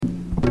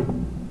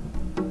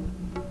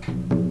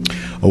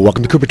Well,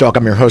 welcome to Cooper Talk.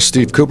 I'm your host,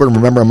 Steve Cooper, and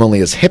remember, I'm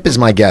only as hip as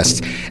my guests.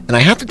 And I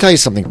have to tell you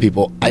something,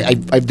 people.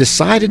 I've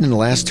decided in the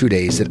last 2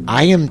 days that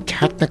I am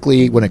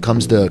technically, when it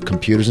comes to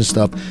computers and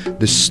stuff,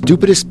 the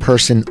stupidest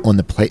person on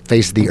the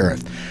face of the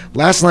earth.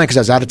 Last night, because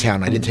I was out of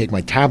town, I didn't take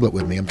my tablet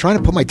with me. I'm trying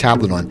to put my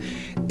tablet on.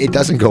 It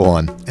doesn't go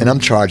on, and I'm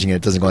charging it.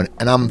 It doesn't go on,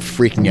 and I'm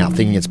freaking out,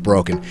 thinking it's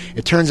broken.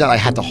 It turns out I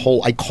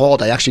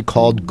actually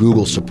called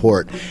Google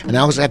support, and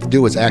all I had to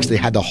do was I actually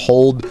had to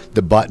hold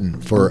the button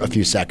for a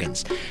few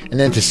seconds. And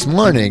then this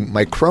morning,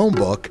 my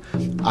Chromebook,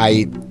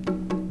 I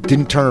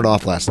didn't turn it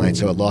off last night,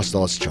 so it lost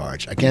all its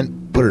charge. I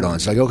can't put it on,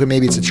 so I go, okay,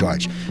 maybe it's a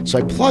charge. So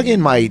I plug in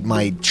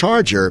my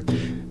charger,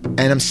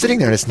 and I'm sitting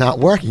there and it's not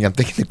working. I'm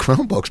thinking the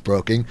Chromebook's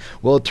broken.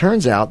 Well, it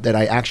turns out that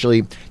I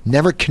actually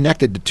never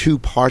connected the two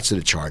parts of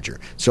the charger,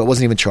 so it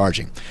wasn't even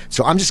charging.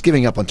 So I'm just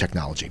giving up on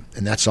technology,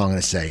 and that's all I'm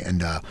going to say.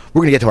 And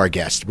we're going to get to our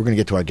guest. We're going to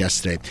get to our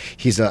guest today.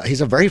 He's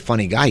a very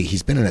funny guy.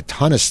 He's been in a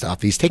ton of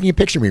stuff. He's taking a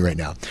picture of me right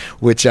now,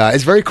 which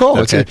is very cool.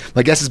 Okay.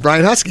 My guest is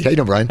Brian Husky. How you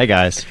doing, Brian? Hey,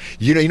 guys.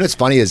 You know what's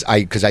funny is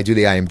because I do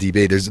the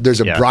IMDb.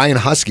 There's a Yeah. Brian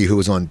Husky who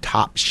was on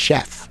Top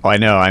Chef. Oh, I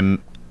know.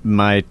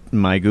 My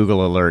Google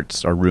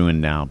alerts are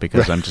ruined now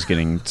because I'm just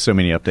getting so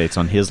many updates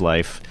on his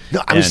life.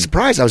 No, I was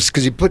surprised.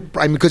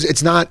 Because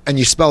it's not, and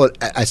you spell it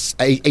as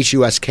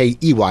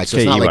Huskey, so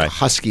it's not like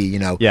Husky,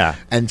 Yeah.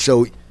 And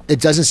so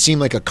it doesn't seem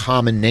like a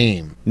common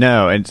name.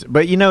 No,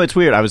 but it's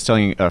weird. I was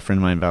telling a friend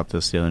of mine about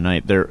this the other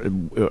night.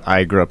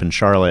 I grew up in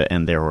Charlotte,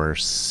 and there were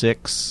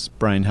 6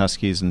 Brian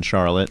Huskies in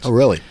Charlotte. Oh,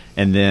 really?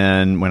 And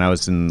then when I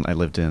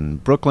lived in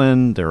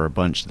Brooklyn, there were a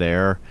bunch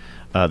there.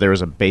 There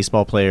was a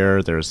baseball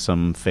player. There was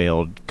some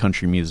failed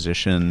country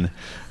musician.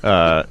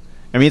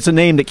 It's a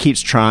name that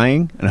keeps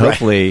trying, and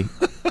hopefully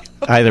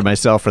either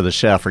myself or the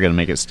chef are going to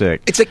make it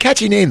stick. It's a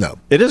catchy name, though.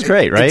 It is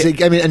great,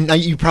 right? And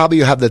you probably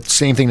have the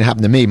same thing that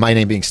happened to me. My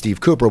name being Steve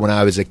Cooper. When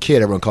I was a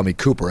kid, everyone called me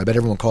Cooper. I bet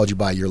everyone called you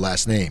by your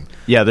last name.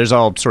 Yeah, there's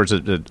all sorts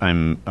of...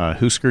 I'm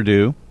Husker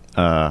Du,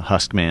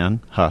 Huskman,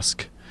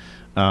 Husk.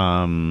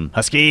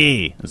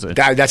 Husky.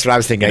 That's what I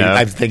was thinking.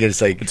 I'm thinking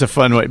it's like... It's a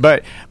fun way.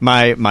 But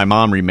my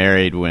mom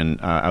remarried when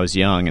I was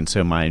young, and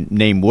so my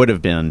name would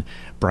have been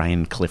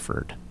Brian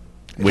Clifford,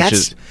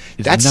 which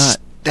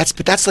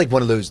that's like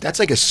one of those... That's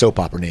like a soap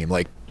opera name,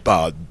 like...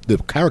 the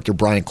character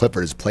Brian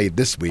Clifford is played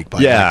this week by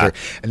an actor,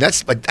 and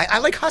that's. But I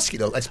like Husky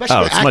though,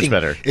 especially it's acting. much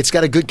better. It's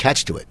got a good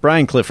catch to it.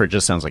 Brian Clifford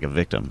just sounds like a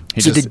victim.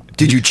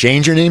 Did you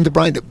change your name to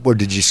Brian, or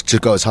did you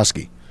just go as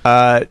Husky?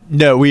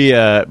 No, we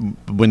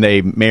when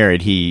they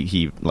married,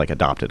 he like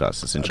adopted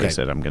us. Essentially,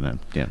 said, "I'm gonna."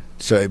 Yeah.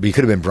 So we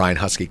could have been Brian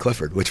Husky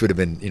Clifford, which would have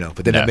been,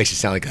 but then that makes you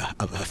sound like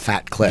a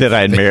fat Cliff. That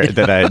I had married,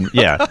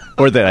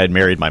 or that I had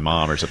married my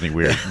mom or something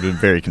weird.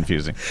 Very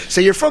confusing.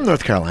 So you're from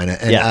North Carolina,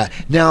 and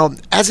now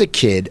as a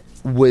kid.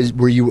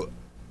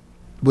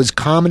 Was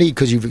comedy,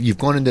 because you've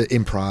gone into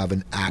improv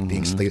and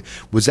acting,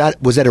 was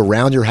that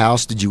around your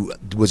house?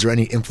 Was there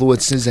any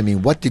influences?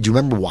 What did you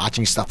remember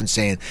watching stuff and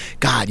saying,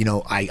 God,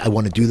 I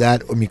want to do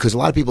that? Because a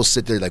lot of people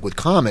sit there like with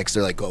comics,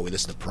 they're like, oh, we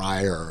listen to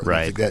Pryor or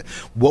right. Like that.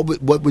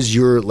 What was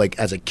your, like,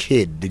 as a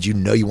kid? Did you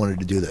know you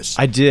wanted to do this?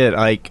 I did.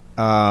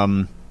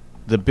 My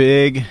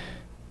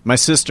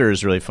sister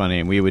is really funny,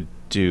 and we would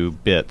do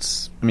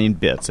bits.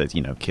 Bits as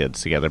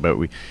kids together, but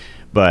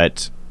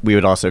we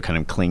would also kind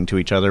of cling to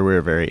each other. We were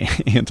very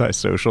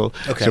antisocial,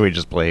 so we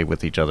just played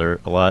with each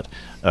other a lot,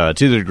 to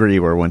the degree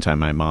where one time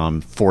my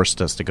mom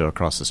forced us to go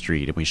across the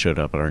street, and we showed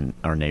up at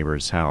our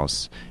neighbor's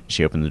house.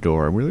 She opened the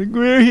door, and we're like,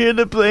 we're here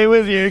to play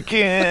with your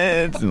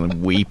kids, and like,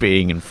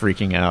 weeping and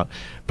freaking out.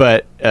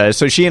 But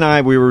so she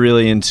and we were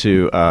really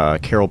into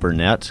Carol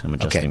Burnett. I'm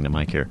adjusting the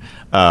mic here.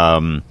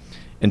 And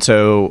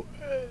so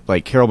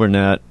like Carol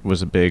Burnett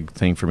was a big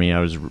thing for me.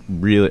 I'm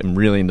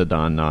really into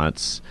Don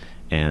Knotts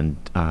and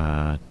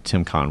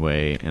Tim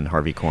Conway and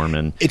Harvey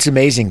Korman. It's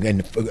amazing,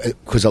 and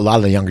because a lot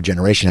of the younger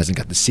generation hasn't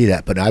got to see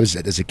that. But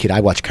as a kid, I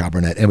watched Carol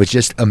Burnett, and it was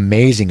just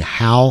amazing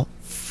how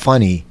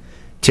funny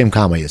Tim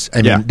Conway is.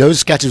 Those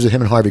sketches with him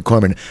and Harvey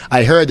Korman.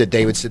 I heard that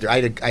they would sit there. I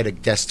had a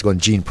guest on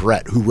Gene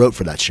Perrette who wrote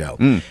for that show,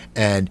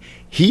 and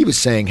he was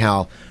saying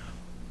how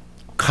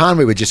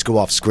Conway would just go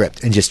off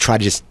script and just try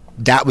to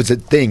that was a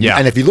thing. Yeah.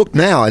 And if you look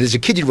now, and as a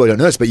kid you really don't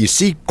notice, but you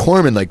see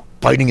Korman like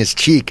biting his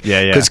cheek.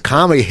 Because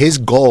Conway, his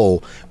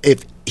goal,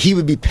 if he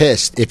would be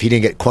pissed if he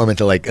didn't get Korman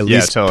to like at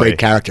least play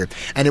character.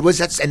 And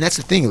that's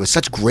the thing. It was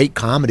such great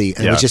comedy,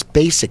 and it was just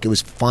basic. It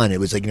was fun. It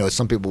was like,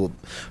 some people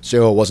say,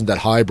 oh, it wasn't that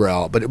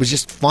highbrow, but it was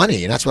just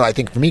funny. And that's what I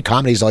think for me,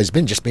 comedy has always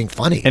been, just being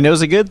funny. And it was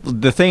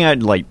the thing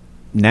I'd like.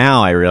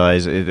 Now I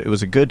realize it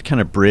was a good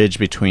kind of bridge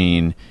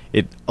between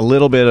it, a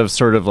little bit of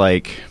sort of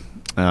like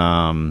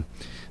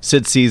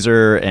Sid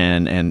Caesar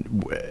and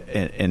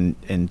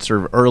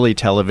sort of early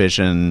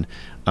television.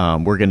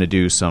 We're going to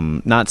do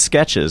some, not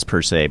sketches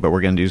per se, but we're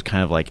going to do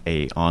kind of like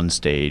a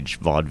onstage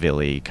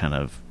vaudeville kind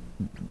of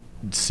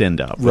send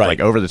up, with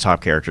like over the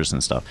top characters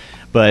and stuff.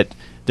 But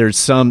there's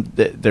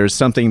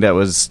something that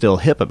was still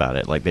hip about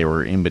it, like they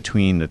were in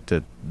between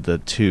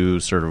the two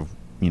sort of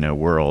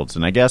worlds.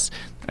 And I guess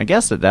at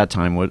that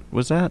time, what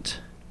was that?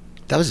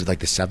 That was like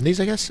the 70s,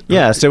 I guess.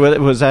 Yeah, so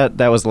it was that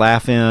was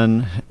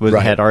Laugh-In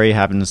had already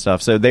happened and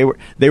stuff. So they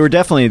were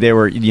definitely they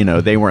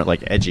weren't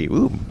like edgy.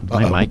 Ooh,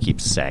 my mic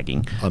keeps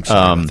sagging. I'm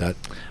sorry about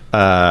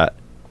that.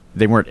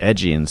 They weren't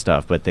edgy and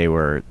stuff, but they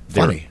were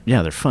funny.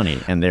 They're funny,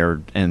 and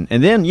and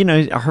then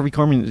Harvey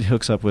Korman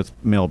hooks up with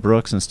Mel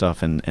Brooks and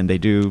stuff, and they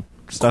do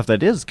stuff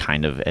that is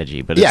kind of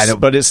edgy, but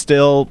it's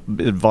still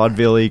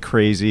vaudeville-y,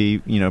 crazy,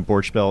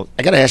 Borscht Belt.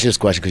 I got to ask you this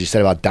question because you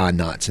said about Don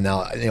Knotts, and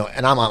now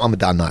and I'm a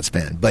Don Knotts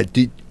fan, but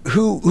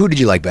who did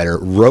you like better,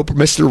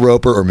 Mr.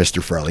 Roper or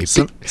Mr. Furley?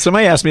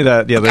 Somebody asked me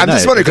that the other night. I'm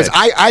just wondering because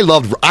I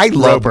loved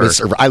Roper.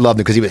 I loved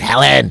him because he was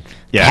Helen.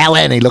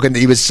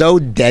 He was so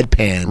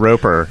deadpan.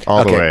 Roper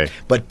all the way.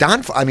 But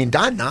Don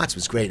Knotts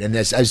was great, and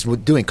as I was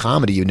doing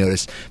comedy, you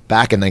notice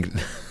back in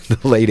the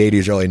late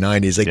 80s, early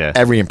 90s,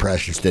 every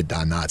impressionist did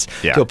Don Knotts.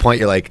 To a point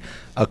you're like,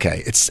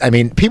 okay,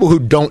 people who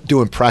don't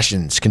do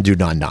impressions can do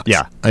Don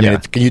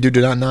Knotts. Can you do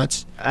Don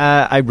Knotts?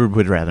 I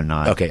would rather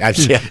not. Okay,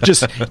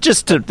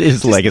 just to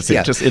his legacy,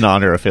 just in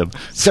honor of him.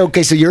 So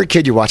you're a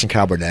kid, you're watching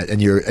Carol Burnett,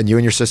 and you and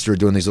your sister are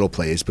doing these little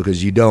plays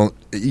because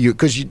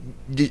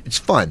it's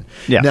fun.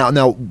 Yeah.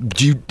 Now,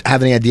 do you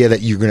have any idea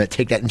that you're going to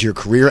take that into your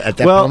career at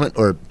that moment,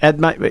 or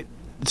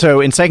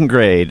So in second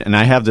grade, and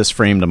I have this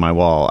framed on my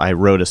wall, I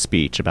wrote a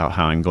speech about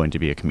how I'm going to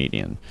be a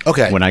comedian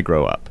when I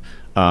grow up.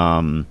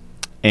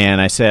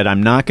 And I said,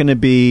 I'm not going to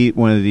be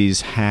one of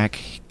these hack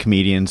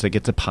comedians that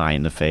gets a pie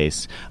in the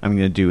face. I'm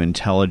going to do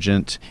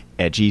intelligent,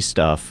 edgy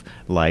stuff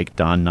like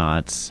Don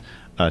Knotts,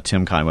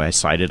 Tim Conway. I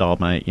cited all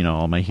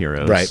my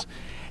heroes. Right.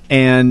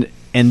 And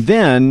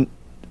then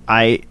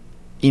I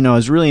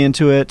was really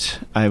into it.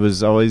 I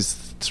was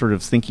always sort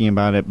of thinking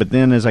about it. But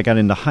then as I got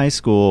into high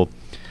school,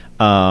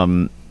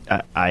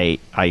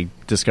 I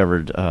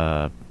discovered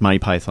Monty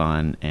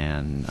Python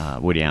and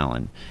Woody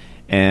Allen,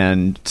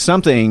 and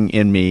something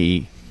in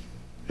me.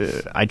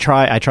 I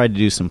tried to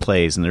do some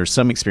plays, and there's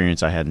some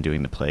experience I had in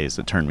doing the plays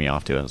that turned me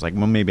off to it. I was like,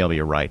 well, maybe I'll be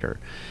a writer.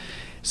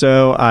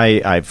 So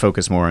I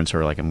focused more on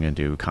sort of like I'm going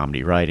to do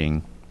comedy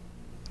writing.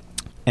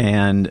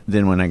 And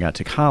then when I got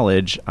to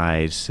college,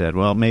 I said,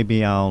 well,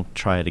 maybe I'll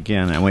try it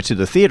again. I went to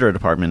the theater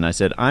department, and I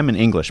said, I'm an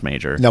English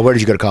major. Now, where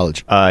did you go to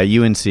college?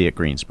 UNC at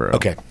Greensboro.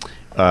 Okay.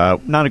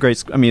 Not a great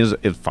school. I mean,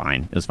 it was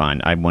fine. It was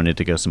fine. I wanted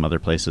to go some other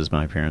places.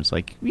 My parents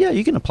yeah,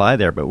 you can apply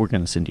there, but we're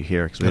going to send you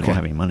here because we don't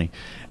have any money.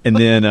 And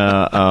then,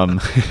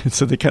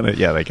 so they kind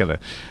of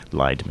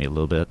lied to me a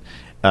little bit.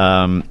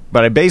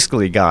 But I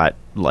basically got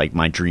like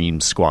my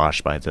dreams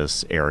squashed by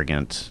this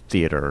arrogant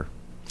theater.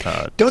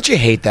 Don't you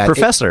hate that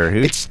professor?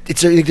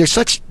 They're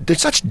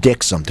such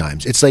dicks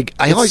sometimes. It's like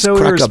I always so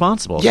crack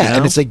irresponsible. up. Yeah,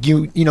 and it's like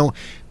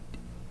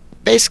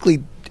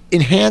basically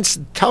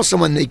tell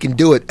someone they can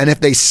do it, and if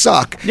they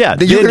suck, then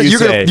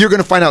you're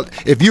gonna find out.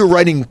 If you're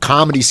writing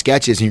comedy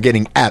sketches and you're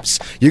getting F's,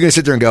 you're gonna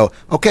sit there and go,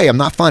 okay, I'm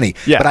not funny.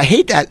 Yeah. But I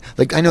hate that.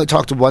 Like I know I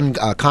talked to one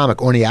comic,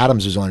 Orny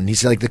Adams was on, and he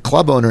said like the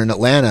club owner in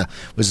Atlanta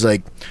was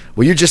like,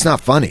 well, you're just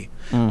not funny.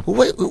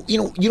 Well,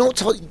 you don't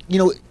tell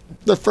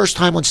the first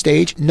time on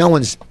stage, no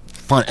one's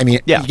fun. I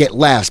mean, you get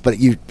laughs, but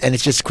and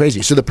it's just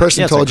crazy. So the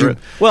person told you,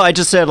 well, I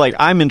just said like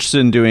I'm interested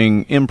in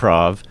doing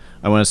improv.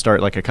 I want to start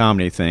like a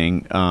comedy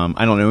thing.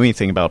 I don't know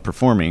anything about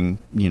performing,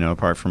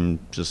 apart from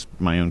just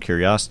my own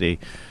curiosity.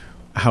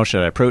 How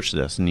should I approach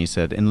this? And he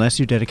said, unless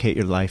you dedicate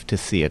your life to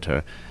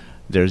theater,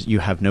 you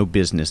have no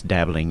business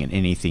dabbling in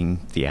anything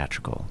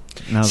theatrical.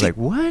 And I was like,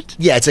 what?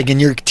 Yeah, it's like, and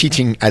you're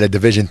teaching at a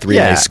Division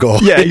III school.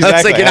 Yeah,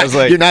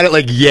 exactly. You're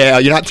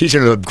not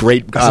teaching at a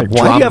great drama department.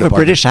 Why do you have a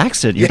British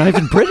accent? You're not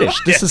even British.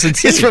 This is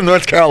insane. He's from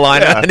North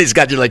Carolina, and he's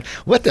got you like,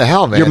 what the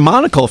hell, man? Your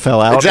monocle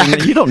fell out. Exactly.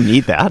 And you don't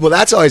need that. Well,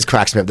 that's always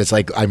cracks me up. That's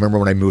like, I remember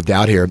when I moved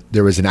out here,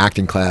 there was an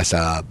acting class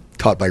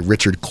taught by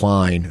Richard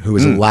Klein, who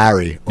was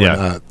Larry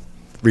on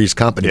Three's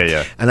Company.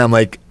 Yeah. And I'm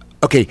like,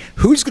 okay,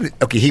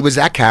 he was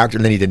that character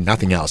and then he did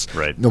nothing else.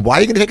 Right. Now, why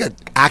are you going to take an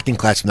acting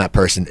class from that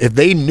person? If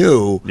they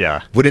knew,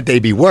 wouldn't they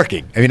be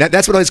working? I mean,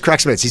 that's what always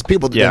cracks me up. It's these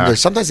people,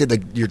 sometimes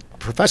your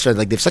professor,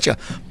 like, they have such a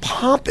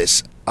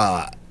pompous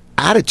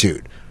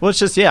attitude. Well, it's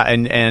just,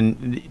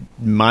 and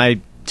my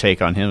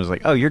take on him was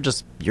like, oh,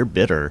 you're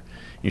bitter.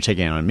 You're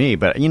taking it on me.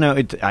 But,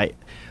 I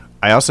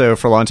also,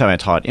 for a long time, I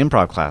taught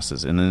improv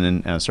classes. And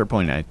then at a certain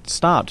point, I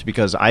stopped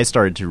because I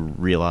started to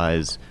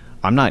realize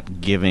I'm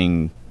not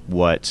giving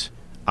what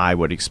I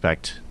would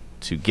expect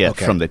to get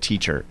from the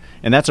teacher.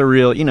 And that's a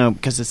real,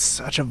 because it's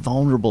such a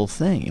vulnerable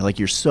thing. Like,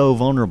 you're so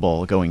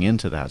vulnerable going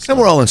into that stuff. And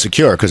we're all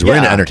insecure because we're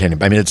into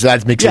entertainment. I mean,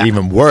 that makes it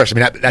even worse. I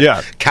mean,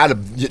 that kind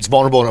of, it's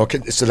vulnerable.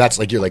 And so that's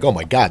like, you're like, oh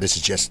my God, this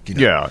is just,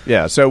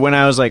 Yeah. So when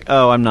I was like,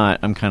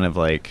 I'm kind of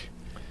like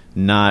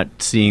not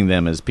seeing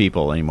them as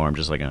people anymore. I'm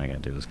just like, I got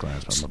to do this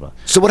class, blah, blah, blah.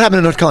 So what happened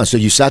in North Carolina? So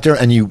you sat there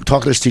and you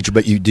talked to this teacher,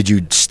 but did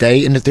you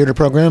stay in the theater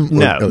program?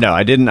 No,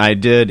 I didn't. I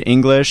did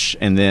English,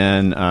 and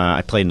then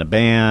I played in a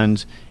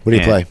band. What do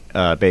you play?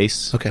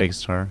 Bass, bass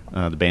guitar.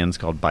 The band's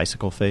called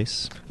Bicycle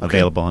Face,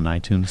 available on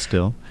iTunes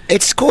still.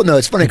 It's cool. No,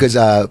 it's funny because,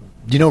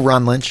 you know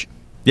Ron Lynch?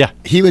 Yeah.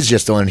 He was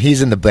just on.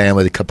 He's in the band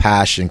with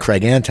Kapash and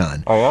Craig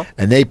Anton. Oh, yeah?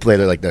 And they play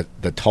like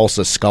the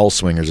Tulsa Skull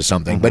Swingers or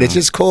something. But it's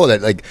just cool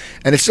that like,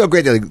 and it's so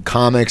great that like,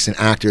 comics and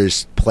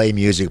actors play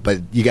music, but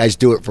you guys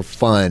do it for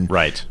fun,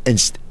 right?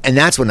 And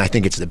that's when I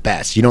think it's the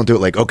best. You don't do it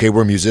like, okay,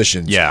 we're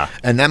musicians, yeah,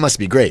 and that must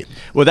be great.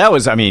 Well, that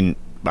was, I mean,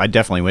 I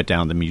definitely went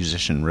down the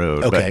musician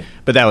road. Okay.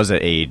 But that was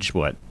at age,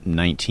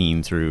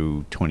 19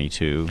 through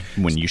 22,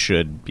 when you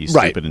should be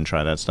stupid and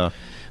try that stuff.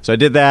 So I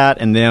did that,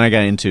 and then I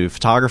got into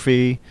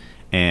photography.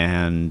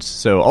 And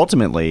so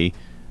ultimately,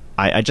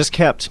 I just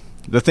kept...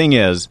 The thing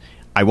is,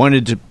 I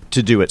wanted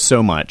to do it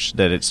so much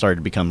that it started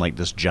to become like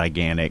this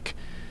gigantic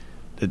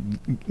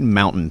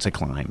mountain to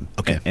climb.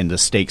 Okay. And the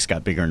stakes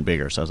got bigger and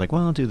bigger. So I was like,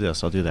 well, I'll do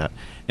this, I'll do that.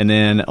 And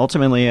then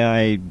ultimately,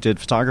 I did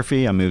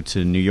photography. I moved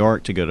to New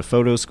York to go to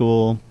photo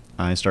school.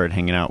 I started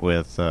hanging out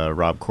with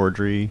Rob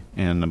Corddry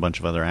and a bunch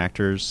of other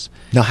actors.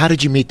 Now, how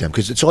did you meet them?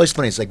 Because it's always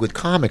funny. It's like with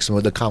comics, and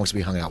with the comics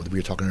we hung out with, we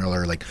were talking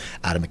earlier, like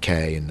Adam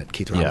McKay and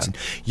Keith Robinson.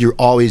 Yeah. You're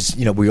always,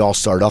 we all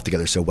started off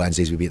together. So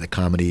Wednesdays we'd be at the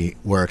Comedy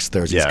Works,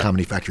 Thursdays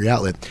Comedy Factory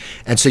Outlet.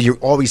 And so you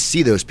always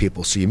see those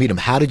people, so you meet them.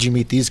 How did you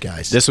meet these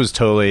guys? This was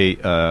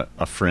totally a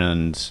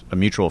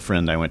mutual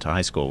friend I went to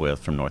high school with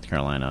from North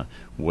Carolina,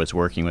 was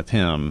working with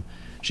him.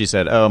 She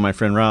said, oh, my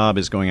friend Rob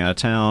is going out of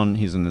town.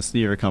 He's in this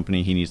theater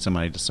company. He needs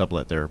somebody to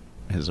sublet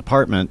his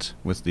apartment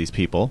with these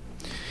people.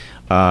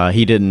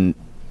 He didn't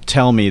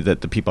tell me that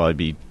the people I'd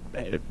be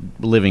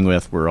living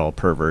with were all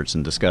perverts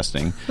and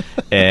disgusting.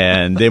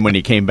 And then when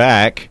he came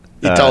back,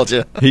 he told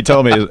you. He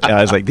told me.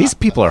 I was like, these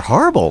people are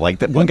horrible. Like,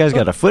 that one guy's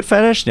got a foot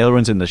fetish, the other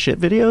one's in the shit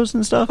videos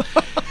and stuff.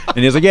 And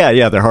he was like,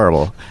 yeah, they're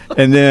horrible.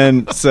 And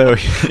then, so...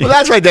 well,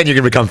 that's right then you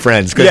can become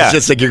friends. Because it's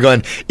just like you're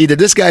going, either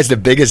this guy's the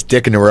biggest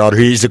dick in the world or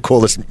he's the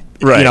coolest...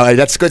 Right.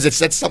 That's because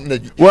that's something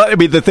that... Well, I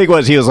mean, the thing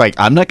was, he was like,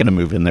 I'm not going to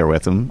move in there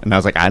with him. And I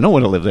was like, I don't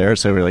want to live there.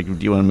 So we're like,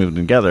 do you want to move in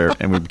together?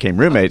 And we became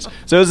roommates.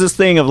 So it was this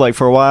thing of like,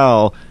 for a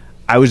while,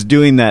 I was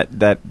doing that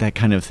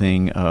kind of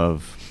thing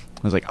of...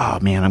 I was like, oh,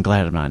 man, I'm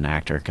glad I'm not an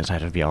actor because I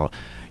had to be all...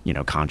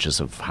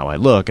 conscious of how I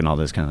look and all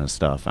this kind of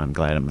stuff. I'm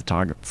glad I'm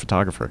a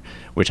photographer,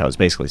 which I was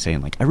basically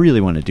saying, like, I really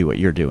want to do what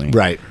you're doing.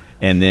 Right.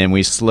 And then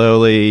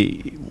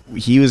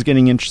he was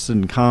getting interested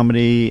in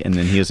comedy, and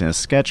then he was in a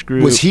sketch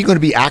group. Was he going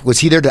to be was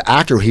he there to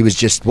act, or he was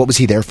just, what was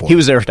he there for? He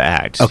was there to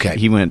act. Okay.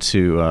 He went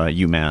to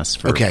UMass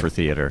for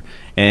theater.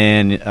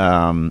 And,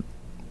 and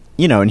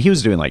he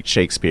was doing, like,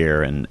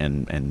 Shakespeare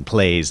and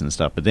plays and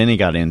stuff, but then he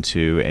got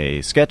into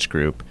a sketch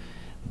group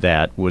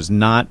that was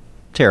not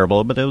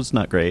terrible, but it was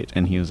not great.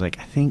 And he was like,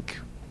 I think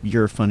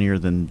you're funnier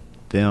than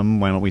them.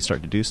 Why don't we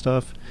start to do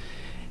stuff?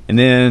 And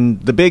then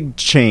the big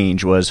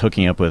change was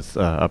hooking up with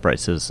Upright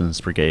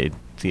Citizens Brigade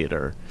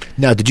Theater.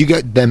 Now, did you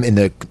get them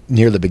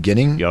near the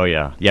beginning? Oh,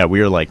 yeah. Yeah, we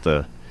were like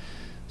the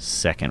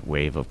second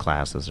wave of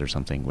classes or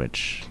something,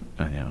 which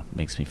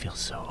makes me feel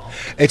so old.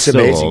 It's so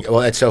amazing. Old.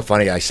 Well, it's so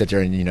funny. I sit there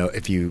and,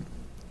 if you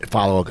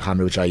follow a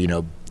comedy, which I,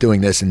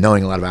 doing this and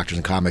knowing a lot of actors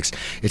and comics,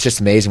 it's just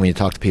amazing when you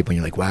talk to people and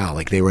you're like, wow,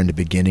 like they were in the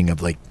beginning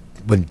of like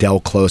when Del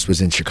Close was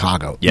in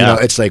Chicago. Yeah.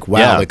 It's like,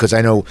 wow, because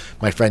I know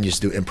my friend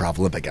used to do Improv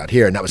Olympic out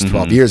here, and that was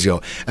 12 years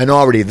ago. And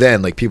already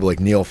then, like people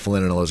like Neil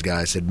Flynn and all those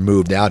guys had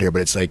moved out here,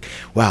 but it's like,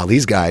 wow,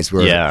 these guys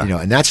were,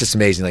 and that's just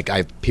amazing. Like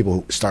people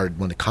who started,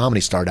 when the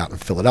comedy started out in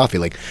Philadelphia,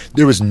 like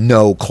there was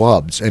no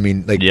clubs. I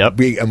mean, like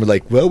we're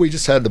like, well, we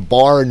just had the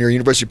bar near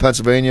University of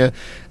Pennsylvania,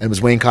 and it was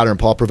Wayne Cotter and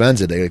Paul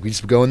Provenza. We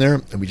just go in there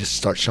and we just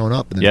start showing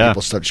up, and then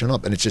people start showing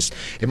up, and it's just,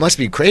 it must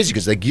be crazy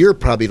because like you're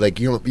probably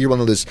like you're one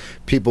of those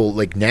people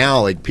like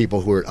now, like people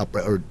who are up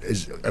or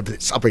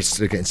it's Upright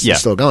still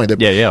going.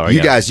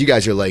 You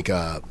guys are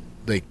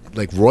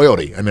like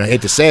royalty. I mean, I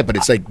hate to say it, but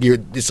it's like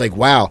it's like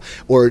wow.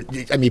 Or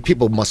I mean,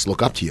 people must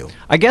look up to you.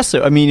 I guess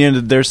so. I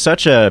mean, there's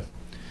such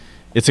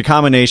it's a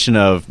combination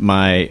of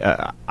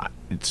my.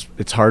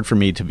 It's hard for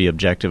me to be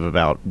objective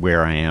about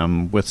where I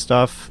am with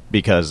stuff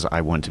because I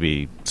want to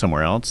be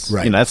somewhere else.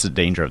 Right. That's the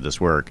danger of this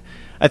work.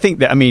 I think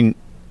that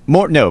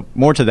more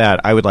to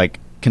that. I would like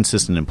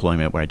consistent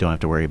employment where I don't have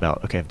to worry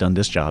about, okay, I've done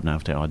this job, now I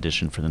have to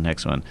audition for the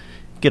next one,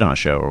 get on a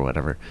show or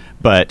whatever.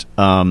 But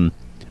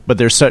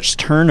there's such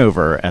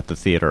turnover at the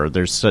theater.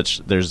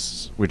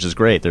 Which is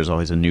great. There's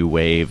always a new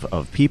wave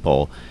of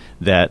people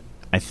that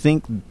I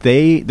think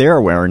their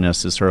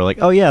awareness is sort of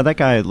like, oh yeah, that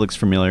guy looks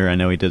familiar. I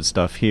know he did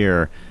stuff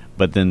here.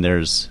 But then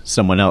there's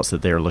someone else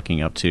that they're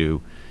looking up to,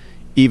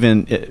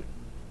 even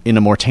in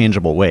a more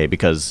tangible way,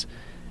 because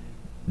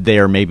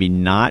they're maybe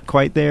not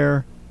quite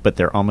there, but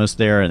they're almost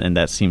there, and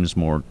that seems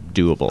more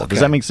doable. Okay.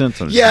 Does that make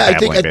sense? Yeah,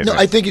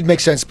 I think it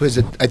makes sense because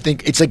I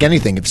think it's like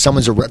anything. If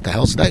someone's what the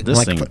hell's that?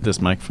 This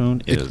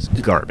microphone is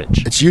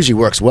garbage. It usually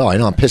works well. I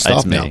know I'm pissed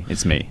off now.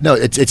 It's me. No,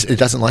 it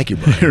doesn't like you,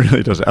 bro. It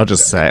really doesn't. I'll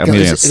just say I'm going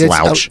to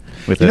slouch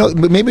with it.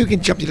 Maybe we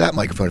can jump to that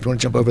microphone. If you want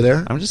to jump over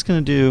there, I'm just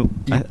going to do.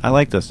 I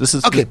like this. This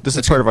is okay. This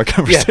is part of our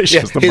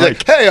conversation. Yeah. He's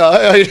like, hey,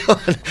 how you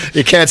doing?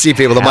 You can't see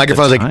people. The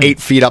microphone's like 8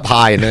 feet up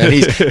high, and then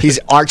he's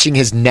arching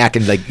his neck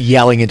and like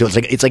yelling into it.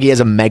 It's like he has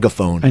a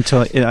megaphone.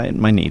 Until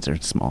my needs are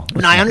small.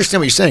 No, I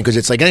understand what you're saying because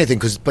it's like anything.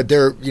 But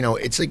they're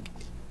it's like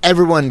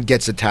everyone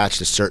gets attached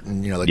to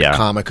certain, a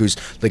comic who's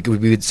like we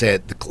would say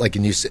it like,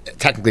 and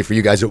technically for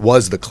you guys it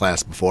was the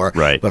class before,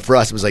 right? But for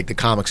us it was like the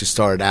comics who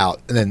started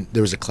out, and then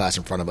there was a class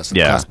in front of us and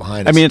a class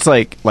behind us. I mean, it's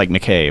like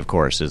McKay, of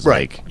course, is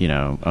like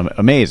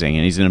amazing,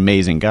 and he's an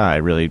amazing guy,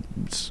 really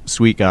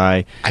sweet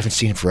guy. I haven't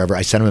seen him forever.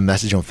 I sent him a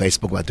message on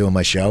Facebook about doing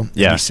my show,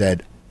 and he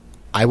said,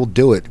 I will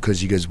do it because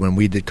he goes, when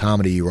we did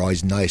comedy, you were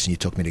always nice and you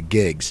took me to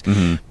gigs.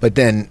 Mm-hmm. But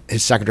then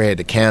his secretary had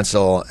to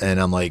cancel, and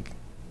I'm like,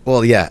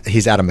 well, yeah,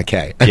 he's Adam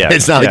McKay. Yeah,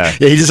 it's not like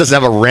he just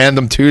doesn't have a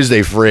random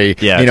Tuesday free.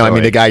 Yeah, totally. I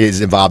mean, the guy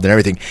is involved in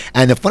everything.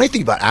 And the funny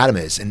thing about Adam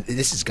is, and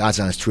this is God's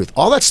honest truth,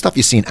 all that stuff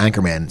you see in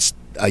Anchorman,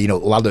 a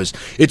lot of those,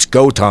 it's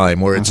go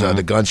time or it's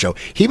the gun show.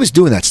 He was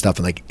doing that stuff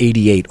in like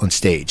 '88 on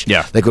stage.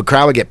 Yeah, like when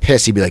crowd would get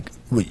pissed, he'd be like,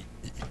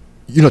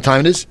 you know what time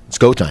it is? It's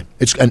go time.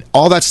 And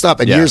all that stuff.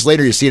 And years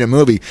later, you see it in a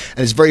movie, and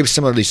it's very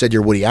similar. You said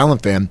you're a Woody Allen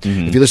fan.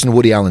 Mm-hmm. If you listen to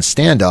Woody Allen's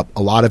stand-up,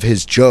 a lot of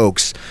his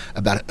jokes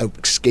about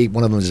escape.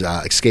 One of them is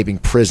escaping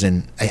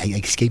prison. I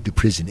escaped the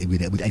prison.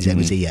 That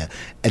was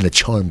and a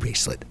charm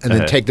bracelet, and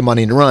then take the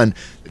money and run.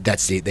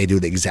 They do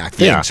the exact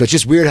thing. Yeah. So it's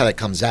just weird how that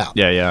comes out.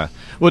 Yeah.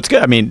 Well, it's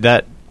good. I mean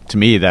that. To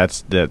me,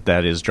 that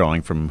is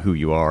drawing from who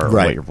you are, or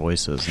what your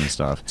voice is, and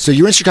stuff. So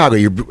you're in Chicago.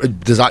 You're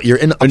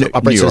in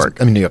New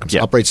York. New York.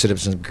 Upright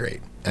Citizens,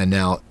 great. And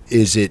now,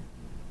 is it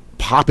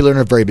popular in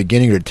the very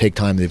beginning, or did it take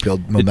time to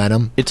build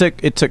momentum? It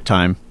took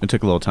time. It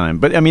took a little time.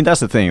 But I mean,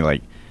 that's the thing.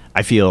 Like,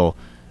 I feel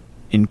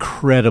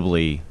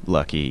incredibly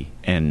lucky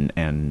and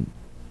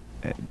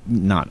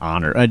not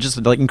honored. I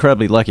just like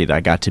incredibly lucky that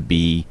I got to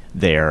be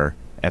there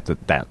at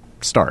that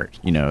start.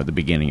 The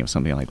beginning of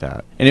something like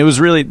that. And it was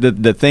really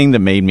the thing that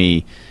made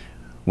me.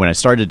 When I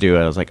started to do it,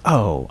 I was like,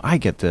 "Oh, I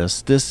get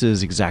this. This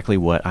is exactly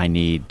what I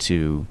need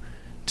to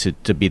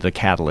be the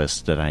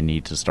catalyst that I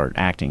need to start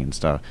acting and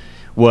stuff."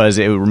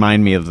 It would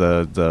remind me of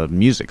the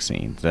music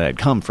scene that I'd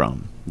come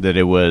from. That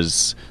it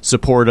was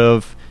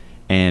supportive,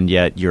 and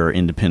yet you're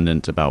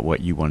independent about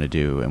what you want to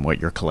do and what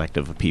your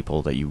collective of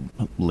people that you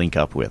link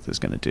up with is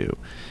going to do.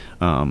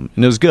 And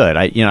it was good.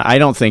 I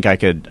don't think I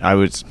could. I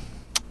was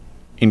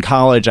in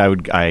college.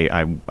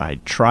 I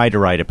tried to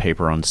write a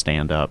paper on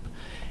stand-up.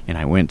 And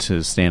I went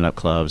to stand-up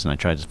clubs, and I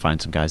tried to find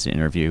some guys to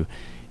interview,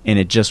 and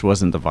it just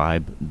wasn't the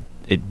vibe.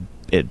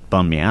 It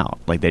bummed me out.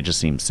 Like, they just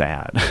seemed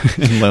sad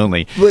and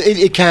lonely. Well,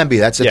 it can be.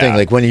 That's the thing.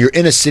 Like, when you're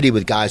in a city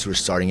with guys who are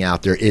starting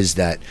out, there is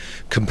that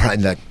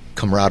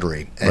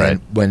camaraderie.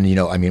 And when,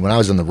 when I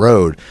was on the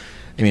road,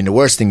 the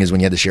worst thing is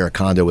when you had to share a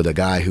condo with a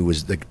guy who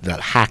was the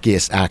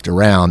hackiest act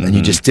around, and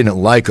you just didn't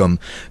like him.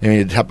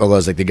 It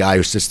was like the guy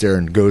who sits there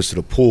and goes to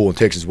the pool and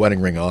takes his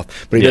wedding ring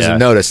off, but he doesn't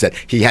notice that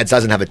he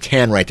doesn't have a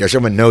tan right there. So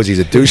everyone knows he's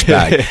a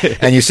douchebag.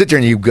 And you sit there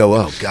and you go,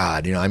 oh,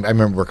 God. I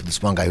remember working with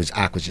this one guy whose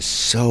act was just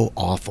so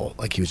awful.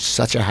 Like, he was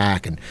such a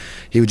hack, and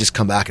he would just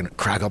come back and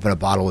crack open a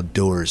bottle of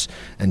Dewar's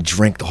and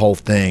drink the whole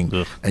thing.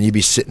 Ugh. And you'd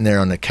be sitting there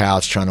on the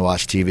couch trying to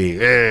watch TV.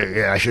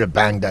 I should have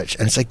banged that.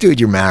 And it's like, dude,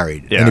 you're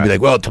married. Yeah. And he'd be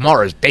like, well,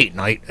 tomorrow's date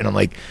night. And I'm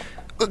like,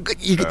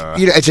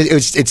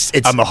 it's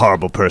I'm a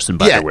horrible person,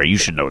 by the way. You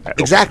should know that.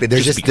 Exactly.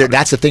 There's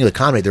that's the thing with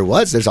comedy.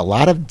 There's a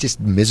lot of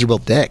just miserable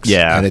dicks.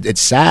 Yeah. And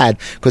it's sad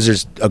because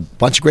there's a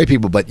bunch of great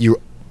people, but you're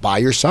by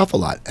yourself a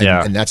lot.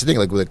 And that's the thing.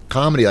 Like, with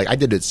comedy, like, I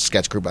did a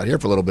sketch group out here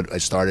for a little bit. I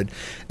started,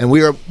 and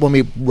when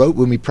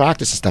we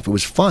practiced and stuff, it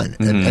was fun.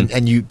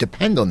 And you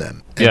depend on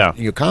them. And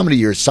your comedy,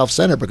 you're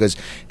self-centered, because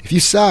if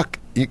you suck,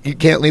 you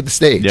can't leave the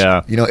stage.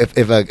 Yeah.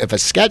 If a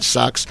sketch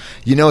sucks,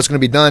 it's going to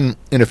be done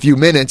in a few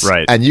minutes.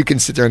 Right. And you can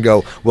sit there and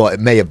go, well, it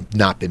may have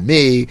not been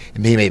me. It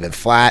may have been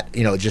flat.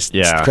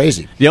 It's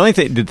crazy. The only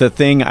thing, the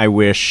thing I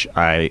wish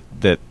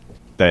that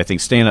I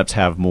think stand-ups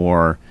have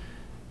more,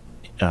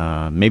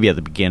 maybe at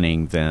the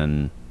beginning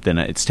than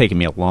it's taken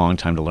me a long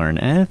time to learn,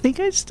 and I think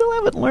I still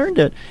haven't learned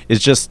it,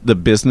 is just the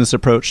business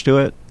approach to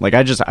it. Like,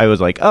 I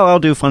was like, oh, I'll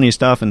do funny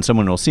stuff and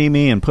someone will see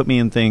me and put me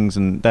in things,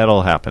 and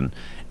that'll happen.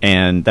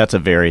 And that's a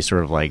very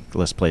sort of like,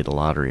 let's play the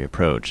lottery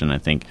approach. And I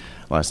think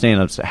a lot of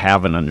stand-ups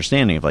have an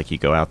understanding of, like, you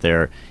go out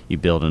there, you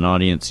build an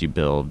audience, you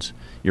build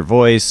your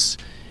voice,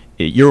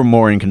 you're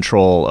more in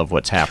control of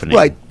what's happening.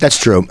 Right, that's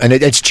true, and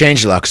it's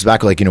changed a lot. Because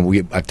back, like,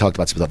 I've talked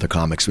about some with other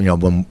comics. When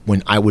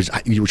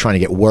you were trying to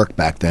get work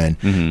back then,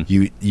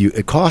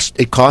 it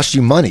cost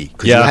you money,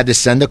 because you had to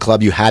send a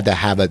club, you had to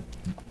have a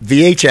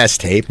VHS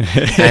tape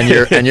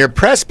and your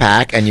press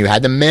pack, and you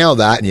had to mail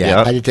that, and you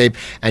had to tape.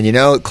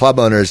 And club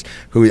owners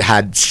who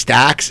had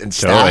stacks and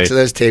stacks of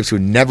those tapes, who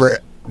never.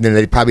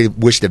 They probably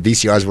wish the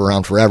VCRs were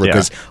around forever,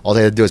 because all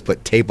they had to do was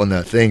put tape on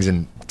the things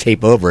and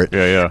tape over it.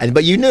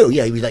 But you knew,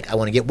 you was like, I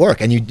want to get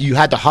work, and you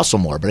had to hustle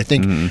more. But I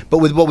think, but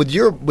with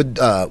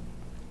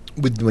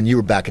when you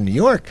were back in New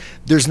York,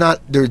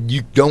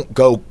 you don't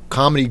go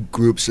comedy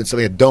groups and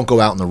something that don't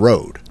go out on the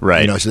road,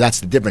 right? So that's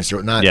the difference.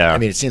 They're not. I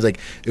mean, it seems like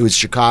it was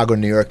Chicago,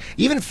 New York,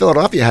 even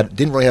Philadelphia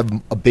didn't really have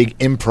a big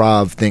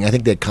improv thing. I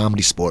think they had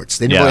Comedy Sports.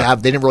 They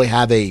didn't really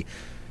have a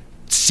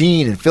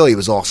scene in Philly. It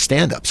was all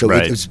stand up. So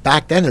it was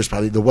back then.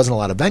 There wasn't a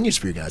lot of venues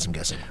for you guys, I'm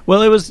guessing.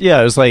 Well, it was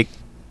like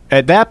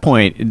at that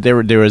point there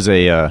was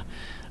a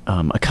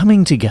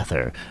coming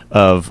together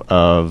of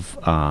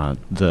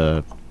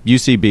the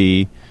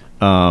UCB,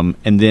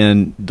 And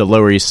then the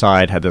Lower East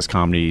Side had this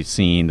comedy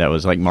scene that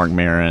was like Mark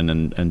Maron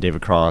and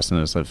David Cross, and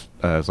it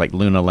was like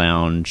Luna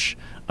Lounge,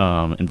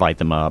 Invite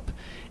Them Up.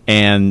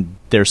 And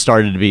there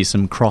started to be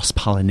some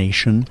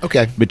cross-pollination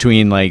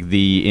between like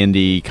the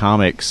indie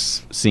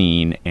comics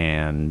scene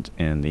and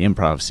the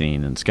improv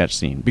scene and sketch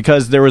scene,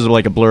 because there was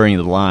like a blurring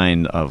of the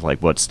line of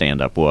like what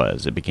stand-up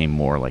was. It became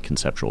more like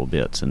conceptual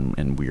bits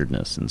and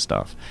weirdness and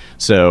stuff.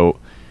 So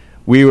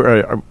we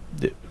were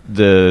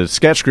the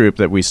sketch group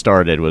that we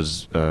started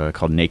was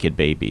called Naked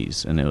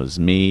Babies, and it was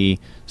me,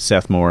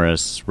 Seth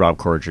Morris, Rob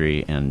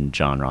Corddry, and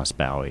John Ross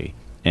Bowie.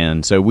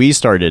 And so we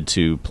started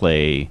to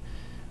play,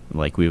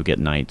 like we would get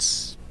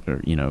nights, or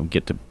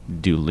get to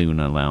do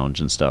Luna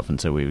Lounge and stuff,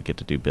 and so we would get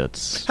to do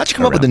bits. How'd you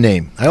come up with the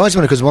name? I always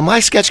wonder, because when my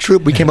sketch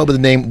troupe, we came up with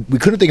the name, we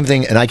couldn't think of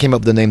anything, and I came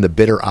up with the name The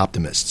Bitter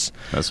Optimists.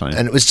 That's fine.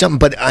 And it was something,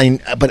 but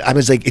I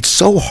was like, it's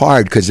so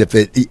hard, because if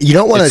you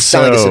don't want to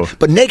sound like,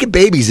 but Naked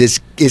Babies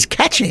is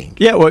catching.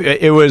 Yeah, well,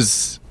 it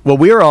was,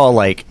 we were all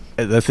like,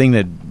 the thing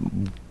that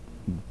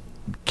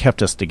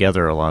kept us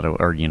together a lot,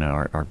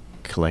 or our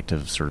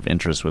collective sort of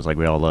interest was like,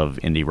 we all love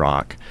indie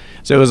rock.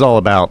 So it was all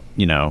about,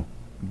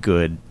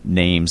 good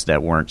names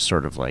that weren't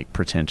sort of like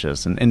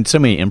pretentious, and so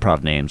many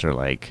improv names are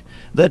like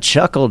the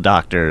Chuckle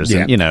Doctors,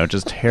 and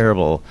just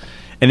terrible.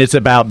 And it's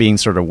about being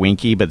sort of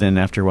winky, but then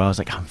after a while I was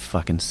like, I'm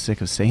fucking sick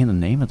of saying the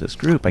name of this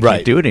group. I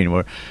can't do it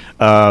anymore.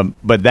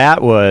 But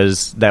that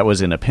was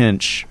in a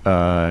pinch.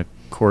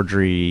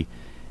 Corddry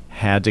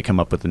had to come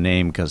up with a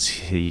name because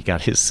he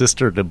got his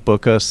sister to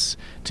book us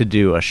to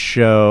do a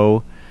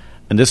show.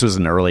 And this was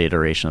an early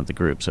iteration of the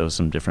group, so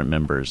some different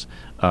members,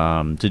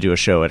 to do a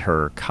show at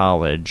her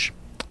college.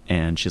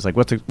 And she's like,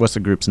 what's the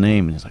group's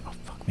name? And he's like, oh,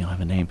 fuck, we don't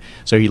have a name.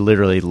 So he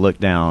literally looked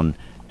down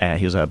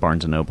he was at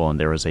Barnes & Noble, and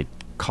there was a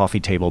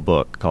coffee table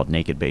book called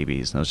Naked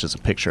Babies. And it was just a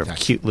picture of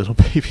cute little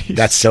babies.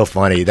 That's so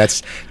funny.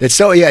 It's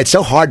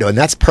so hard though, and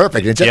that's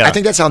perfect. I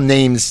think that's how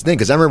names think,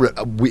 because I remember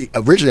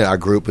originally our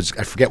group was,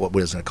 I forget what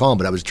we was going to call them,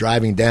 but I was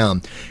driving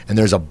down, and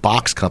there's a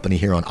box company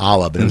here on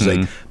Olive, and it was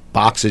like,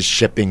 Boxes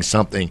Shipping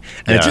something,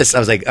 and I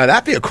was like, oh,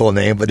 that'd be a cool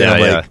name, but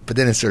then but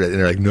then it's sort of, and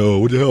they're like, no,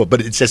 what the hell?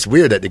 But it's just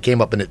weird that it came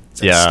up and it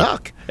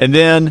stuck. And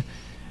then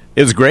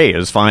it was great. It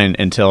was fine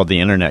until the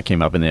internet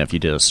came up, and then if you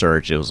did a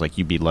search, it was like,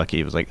 you'd be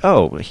lucky. It was like,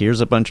 oh, here's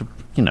a bunch of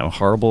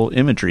horrible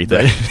imagery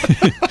that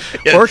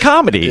or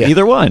comedy,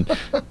 either one.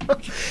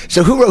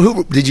 So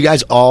who did you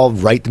guys all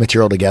write the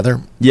material together?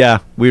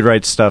 Yeah, we'd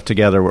write stuff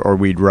together, or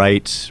we'd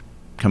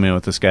come in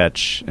with a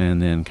sketch and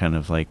then kind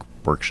of like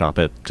workshop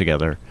it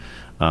together.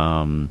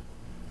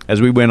 As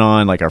we went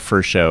on, like our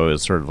first show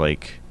is sort of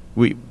like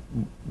we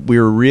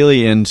were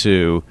really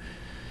into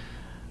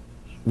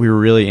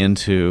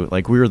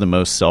like, we were the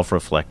most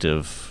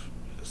self-reflective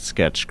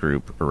sketch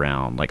group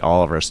around. Like,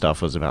 all of our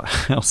stuff was about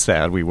how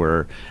sad we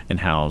were and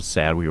how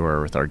sad we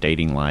were with our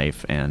dating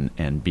life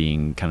and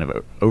being kind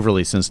of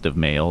overly sensitive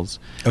males.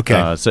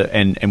 Okay. So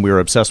we were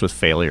obsessed with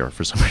failure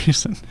for some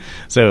reason.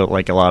 So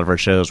like a lot of our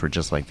shows were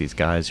just like these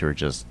guys who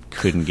just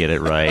couldn't get it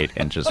right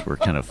and just were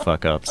kind of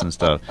fuck ups and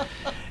stuff.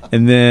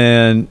 And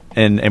then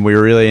and we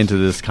were really into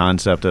this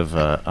concept of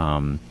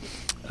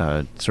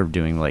sort of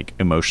doing like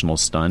emotional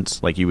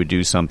stunts. Like, you would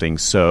do something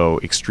so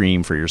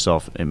extreme for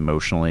yourself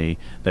emotionally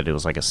that it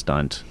was like a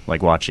stunt,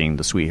 like watching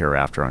The Sweet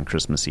Hereafter on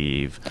Christmas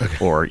Eve,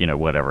 or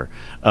whatever.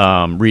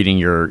 Reading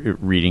your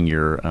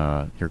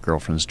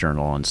girlfriend's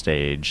journal on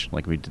stage.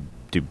 Like, we did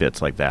do bits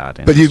like that.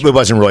 And but it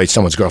wasn't really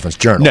someone's girlfriend's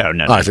journal.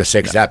 No. I was going to say,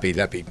 because that'd be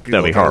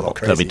horrible.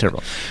 That'd be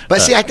terrible. But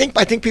see, I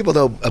think people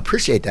though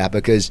appreciate that,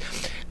 because,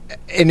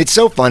 and it's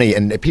so funny,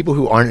 and people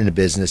who aren't in the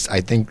business,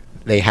 I think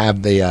they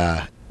have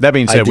the. That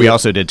being said, we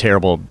also did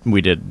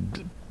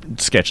did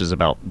sketches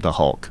about the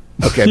Hulk.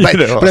 Okay,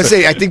 but I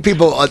say, I think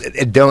people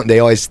don't. They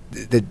always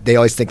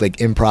think like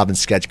improv and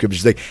sketch groups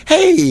is like,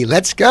 hey,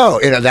 let's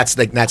go. That's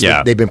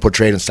what they've been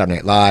portrayed on Saturday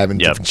Night Live and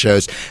different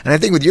shows. And I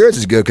think with yours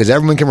is good because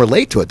everyone can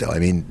relate to it, though. I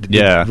mean,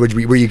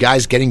 were you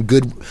guys getting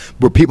good?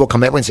 Were people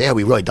come up and say, "Oh,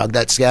 we really dug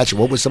that sketch"?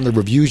 What was some of the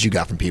reviews you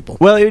got from people?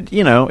 Well, it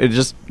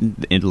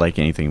like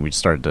anything, we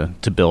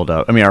started to build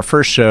up. I mean, our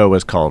first show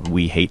was called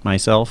 "We Hate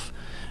Myself."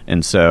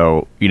 And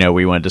so,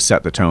 we wanted to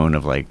set the tone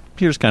of like,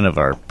 here's kind of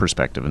our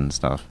perspective and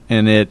stuff.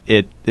 And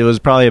it was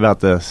probably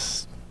about the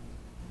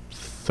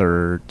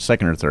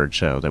second or third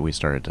show that we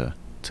started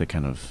to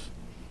kind of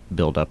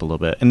build up a little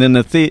bit. And then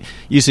the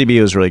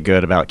UCB was really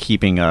good about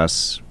keeping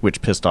us,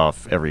 which pissed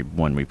off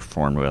everyone we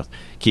performed with,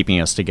 keeping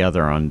us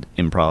together on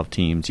improv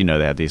teams. They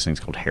had these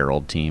things called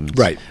Herald teams.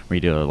 Right. Where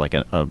you do like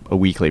a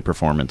weekly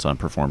performance on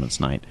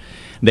performance night.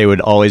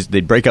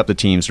 They'd break up the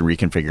teams and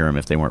reconfigure them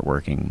if they weren't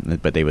working,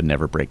 but they would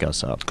never break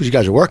us up. Because you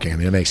guys are working. I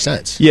mean, it makes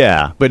sense.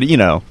 Yeah. But,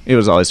 it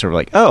was always sort of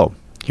like, oh,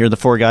 here are the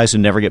four guys who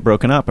never get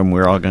broken up, and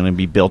we're all going to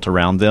be built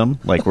around them.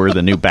 Like, we're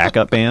the new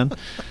backup band.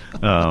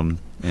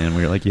 And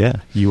we were like, yeah,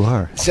 you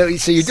are. So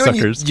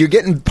you're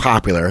getting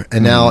popular,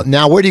 and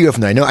now where do you go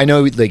from there? I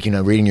know, like,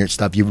 reading your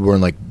stuff, you were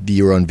on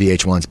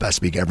VH1's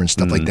Best Week Ever and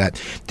stuff like that.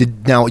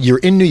 Now you're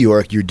in New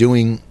York, you're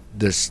doing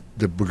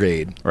the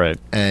Brigade, right?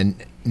 And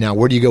Now,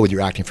 where do you go with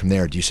your acting from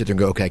there? Do you sit there and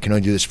go, okay, I can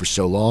only do this for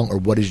so long, or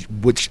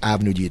which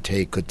avenue do you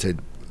take to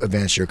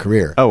advance your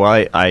career? Oh,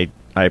 I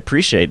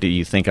appreciate that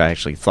you think I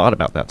actually thought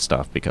about that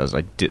stuff, because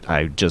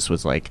I just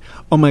was like,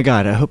 oh my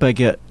God, I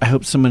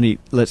hope somebody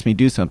lets me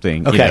do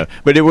something. Okay. You know?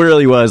 But it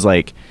really was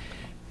like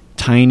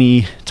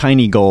tiny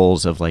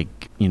goals of like,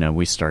 you know,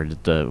 we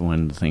started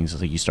one of the things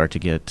is like you start to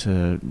get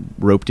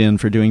roped in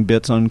for doing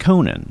bits on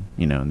Conan,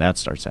 you know, and that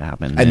starts to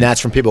happen. And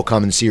that's when people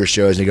come and see your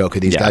shows and they go, okay,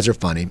 these guys are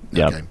funny.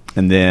 Yeah. Okay.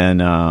 And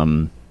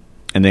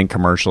then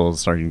commercials,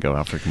 starting to go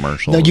out for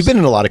commercials. Now, you've been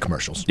in a lot of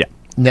commercials. Yeah.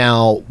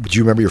 Now, do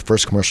you remember your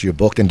first commercial you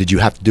booked, and did you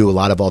have to do a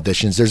lot of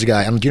auditions? There's a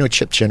guy, do you know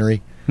Chip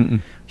Chinnery?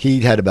 Mm-mm.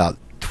 He had about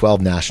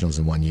 12 nationals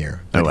in 1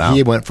 year. Oh, wow.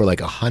 He went for like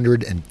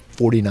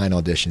 149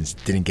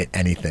 auditions, didn't get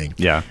anything.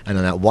 Yeah. And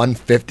on that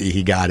 150,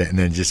 he got it, and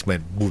then just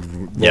went.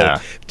 Yeah.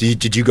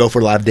 Did you go for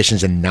a lot of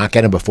auditions and not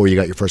get them before you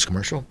got your first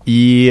commercial?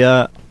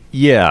 Yeah,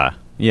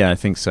 I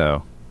think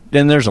so.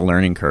 Then there's a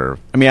learning curve.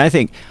 I mean,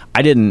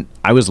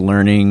 I was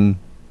learning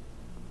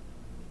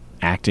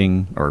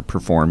acting or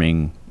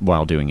performing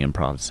while doing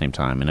improv at the same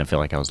time, and I feel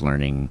like I was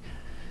learning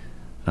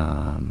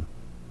the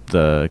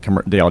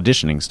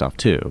auditioning stuff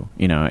too,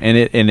 you know.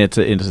 And it's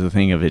the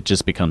thing of it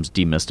just becomes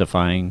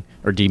demystified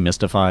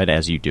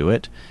as you do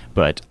it.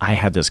 But I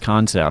had this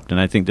concept,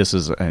 and I think this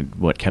is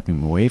what kept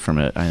me away from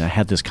it. And I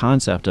had this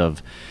concept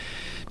of,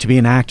 to be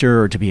an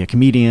actor or to be a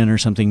comedian or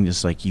something,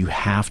 just like you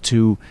have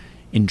to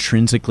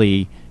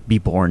intrinsically be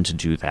born to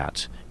do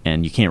that,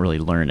 and you can't really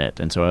learn it.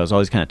 And so I was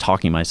always kind of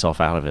talking myself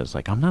out of it. It's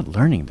like, I'm not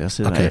learning this,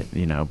 okay.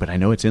 you know, but I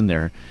know it's in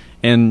there.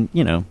 And,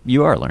 you know,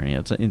 you are learning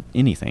it. It's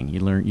anything. You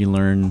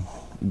learn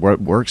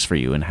what works for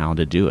you and how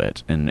to do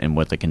it, and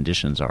what the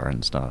conditions are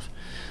and stuff.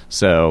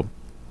 So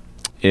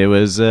it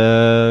was,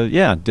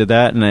 did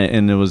that.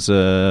 And it was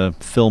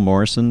Phil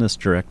Morrison, this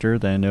director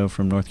that I know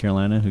from North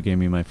Carolina, who gave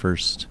me my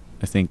first,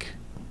 I think,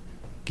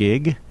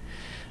 gig.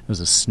 It was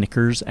a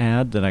Snickers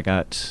ad that I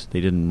got. They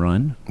didn't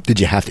run.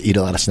 Did you have to eat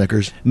a lot of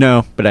Snickers?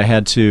 No, but I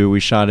had to. We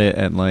shot it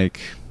at like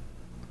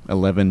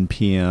 11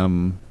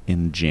 p.m.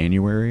 in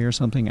January or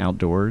something,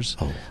 outdoors.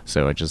 Oh.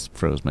 So I just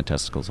froze my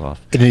testicles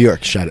off. In New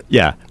York, shot it.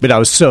 Yeah, but I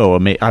was so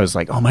amazed. I was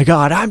like, oh my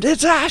God,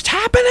 it's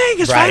happening.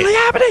 It's finally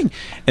happening.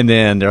 And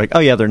then they're like, oh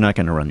yeah, they're not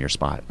going to run your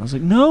spot. I was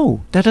like,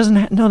 no, that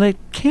doesn't no, that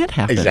can't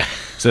happen. Exactly.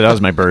 So that was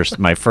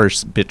my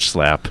first bitch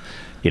slap,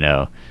 you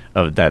know,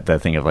 of that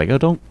thing of like,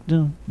 oh,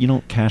 you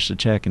don't cash the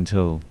check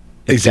until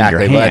it's in your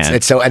hand. Well,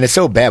 it's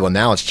so bad. Well,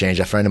 now it's changed.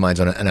 A friend of mine's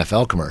on an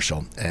NFL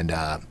commercial, and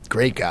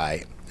great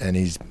guy,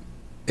 and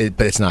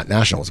but it's not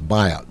national, it's a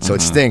buyout. So it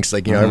stinks.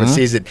 Like, you know, everyone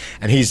sees it,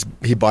 and he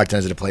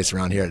bartends at a place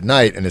around here at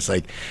night, and it's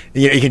like,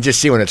 you know, you can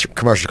just see when a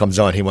commercial comes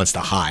on, he wants to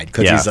hide,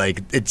 because he's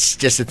like, it's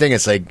just the thing.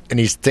 It's like, and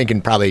he's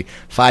thinking probably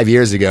 5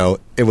 years ago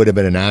it would have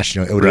been a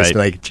national. It would have just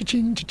been like,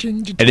 cha-ching,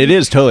 cha-ching, cha-ching. And it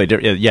is totally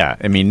different. Yeah,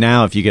 I mean,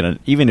 now if you get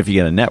even if you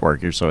get a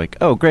network, you're sort of like,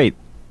 oh great,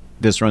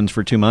 this runs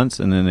for 2 months,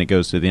 and then it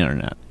goes to the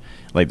internet.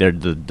 Like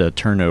the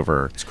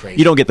turnover, it's crazy.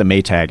 You don't get the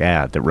Maytag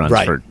ad that runs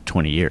for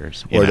 20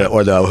 years, or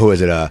the who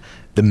is it?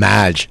 The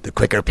Madge, the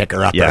quicker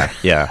picker upper.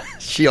 Yeah.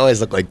 She always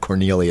looked like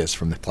Cornelius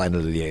from the Planet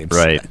of the Apes.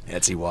 Right.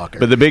 Etsy Walker.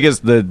 But the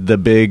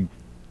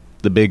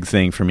big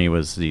thing for me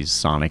was these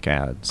Sonic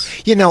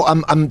ads. You know,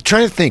 I'm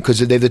trying to think,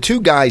 because they're the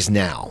two guys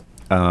now.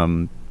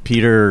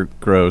 Peter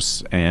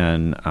Gross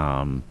and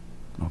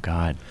oh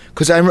God.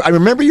 Because I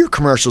remember your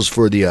commercials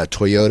for the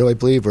Toyota, I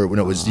believe, or when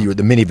it was the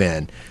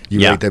minivan. You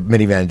were like the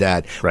minivan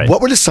dad. Right.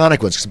 What were the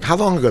Sonic ones? How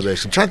long ago were they?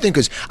 I'm trying to think,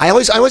 because I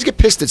always get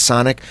pissed at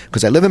Sonic,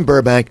 because I live in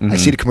Burbank. I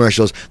see the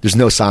commercials. There's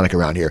no Sonic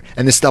around here,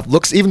 and this stuff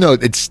looks, even though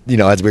it's, you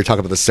know, as we were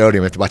talking about the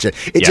sodium, I have to watch it.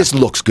 It just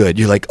looks good.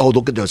 You're like, oh,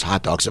 look at those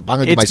hot dogs. I'm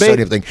gonna get my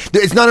sodium thing.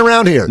 It's not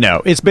around here.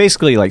 No, it's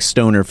basically like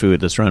stoner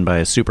food that's run by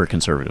a super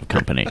conservative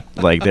company.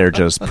 Like they're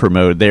just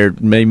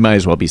they might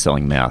as well be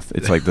selling meth.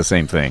 It's like the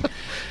same thing.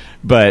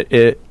 But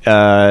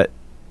they're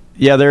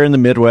in the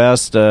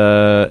Midwest,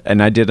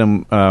 and I did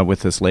them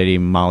with this lady,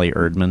 Molly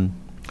Erdman,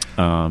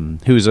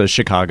 who's a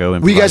Chicago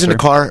improviser. Were you guys in the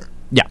car?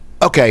 Yeah.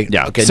 Okay.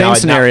 Yeah. Okay. Same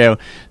scenario,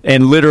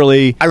 and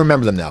literally, I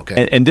remember them now.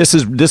 Okay. And this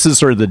is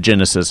sort of the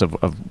genesis of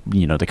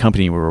you know, the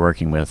company we were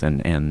working with,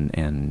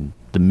 and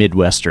the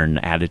Midwestern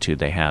attitude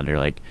they had. They're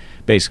like,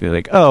 basically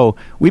like, oh,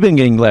 we've been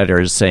getting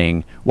letters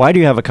saying, why do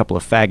you have a couple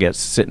of faggots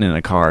sitting in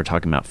a car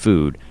talking about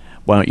food?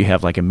 Why don't you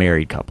have like a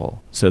married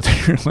couple? So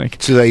they're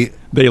like, so they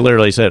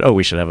literally said, oh,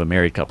 we should have a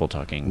married couple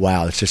talking.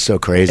 Wow, it's just so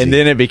crazy. And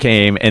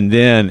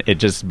then it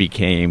just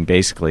became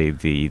basically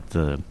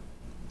the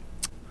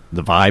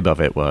vibe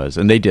of it was,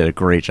 and they did a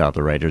great job.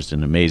 The writers did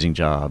an amazing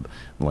job,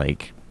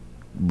 like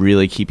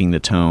really keeping the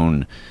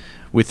tone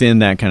within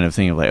that kind of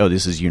thing of like, oh,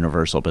 this is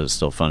universal, but it's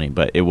still funny.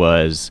 But it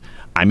was,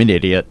 I'm an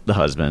idiot, the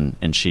husband,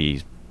 and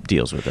she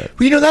deals with it.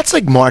 Well, you know, that's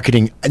like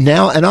marketing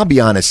now, and I'll be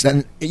honest,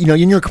 and you know,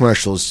 in your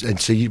commercials, and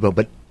so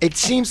but it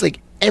seems like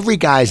every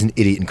guy's an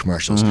idiot in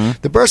commercials.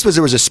 The burst was,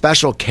 there was a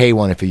special K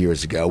one a few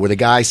years ago where the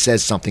guy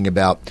says something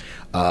about,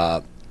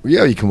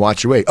 you can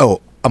watch your weight.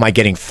 Oh, am I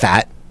getting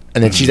fat?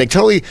 And then she's like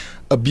totally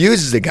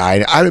abuses the guy.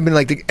 And I would have been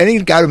like, any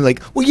guy would have been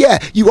like, well, yeah,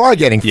 you are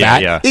getting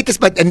fat. Yeah. Eat this,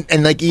 but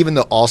and like even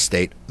the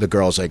Allstate, the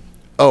girl's like,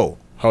 oh,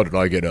 how did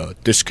I get a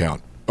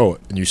discount? Oh,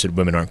 and you said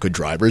women aren't good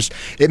drivers.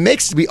 It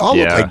makes we all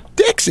look like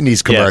dicks in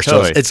these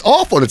commercials. Totally. It's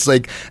awful. And it's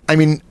like, I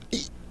mean,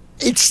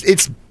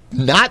 it's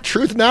not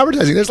truth in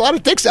advertising. There's a lot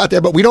of dicks out there,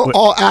 but we don't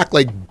all act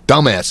like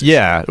dumbasses.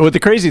 Yeah. Well, the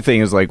crazy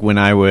thing is like when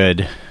I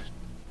would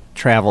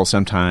travel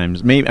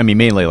sometimes,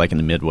 mainly like in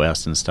the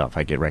Midwest and stuff,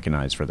 I get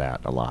recognized for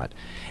that a lot.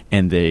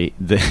 And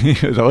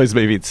it always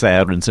made me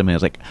sad when somebody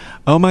was like,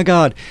 "Oh my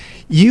God,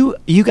 you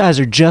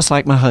guys are just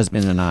like my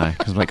husband and I."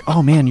 Because I'm like,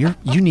 "Oh man, you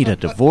need a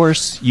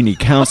divorce, you need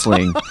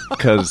counseling."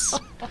 Because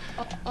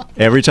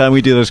every time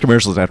we do those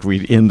commercials after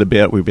we end the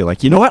bit, we'd be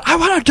like, "You know what? I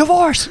want a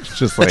divorce." It's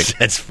just like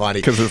that's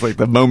funny because it's like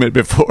the moment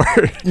before.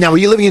 Now, were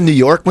you living in New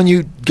York when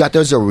you got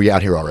those, or were you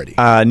out here already?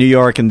 New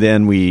York, and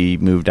then we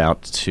moved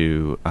out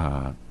to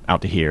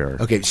here.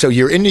 Okay, so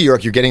you're in New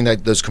York. You're getting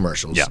those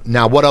commercials. Yeah.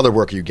 Now, what other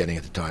work are you getting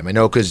at the time? I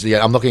know because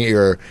I'm looking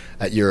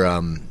at your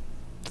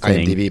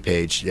IMDb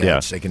page. Yeah.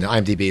 It's like,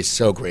 IMDb is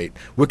so great.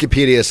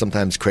 Wikipedia is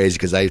sometimes crazy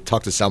because I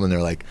talk to someone,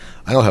 they're like,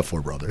 "I don't have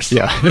 4 brothers."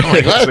 Yeah. I'm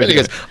like, what?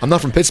 Because I'm not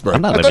from Pittsburgh.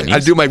 I'm not I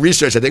do my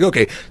research. I think,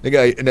 okay, the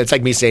guy, and it's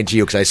like me saying to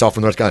you because I saw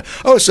from North Carolina.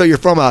 Oh, so you're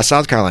from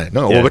South Carolina?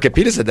 No, well,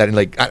 Wikipedia said that, and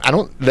like I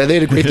don't. They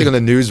had a great thing in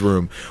the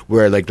newsroom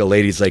where like the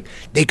lady's like,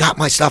 they got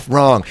my stuff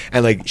wrong,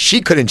 and like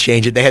she couldn't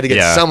change it. They had to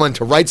get someone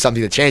to write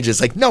something to change it.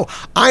 It's like, no,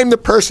 I'm the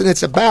person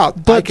it's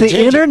about. But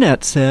the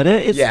internet said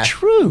it. It's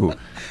true.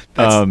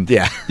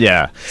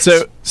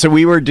 So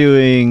we were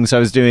doing. So I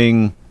was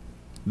doing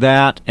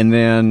that, and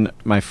then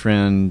my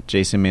friend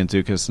Jason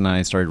Mantzoukas and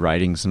I started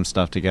writing some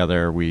stuff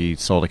together. We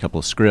sold a couple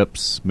of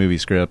scripts, movie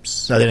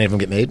scripts. No, they didn't even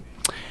get made.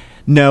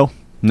 No,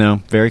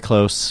 very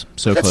close.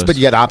 Close. But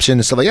you had option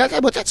and stuff like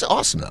that. But that's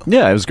awesome, though.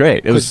 Yeah, it was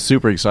great. It was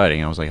super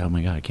exciting. I was like, oh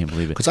my God, I can't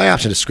believe it. Because I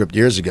optioned a script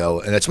years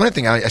ago, and that's one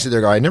thing I said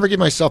there. I never give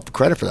myself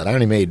credit for that. I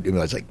only made it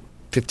was like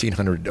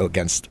 1,500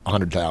 against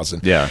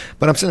 100,000. Yeah.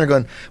 But I'm sitting there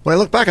going, when I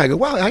look back, I go,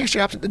 wow, I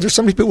actually there's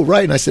so many people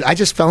write, and I said, I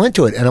just fell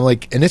into it, and I'm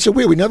like, and it's so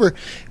weird. We never,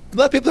 a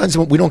lot of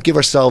people, we don't give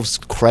ourselves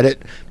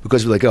credit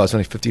because we're like, oh, it's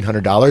only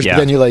 $1,500. Yeah. But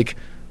then you're like,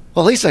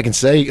 well, at least I can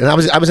say, and I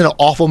was in an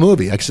awful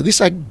movie. I said, at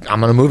least I'm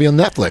on a movie on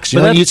Netflix.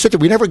 You sit there,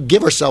 we never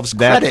give ourselves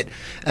credit,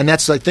 and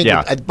that's I think.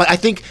 Yeah. But I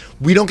think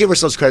we don't give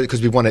ourselves credit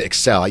because we want to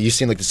excel. You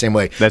seem like the same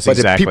way. That's but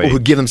exactly. the people who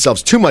give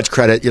themselves too much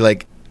credit, you're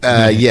like.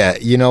 Yeah,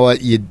 you know what?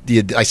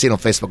 I see it on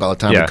Facebook all the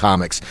time in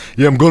comics.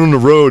 Yeah, I'm going on the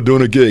road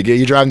doing a gig. Yeah,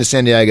 you're driving to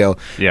San Diego.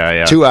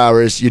 2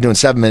 hours. You're doing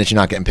 7 minutes. You're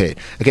not getting paid.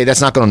 Okay,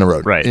 that's not going on the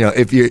road. Right. You know,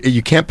 if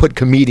you can't put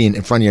comedian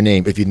in front of your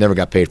name if you never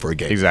got paid for a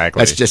gig. Exactly.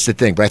 That's just the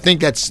thing. But I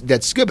think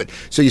that's good. But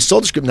so you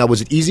sold the script. Now,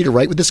 was it easy to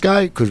write with this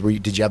guy? Because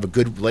did you have a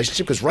good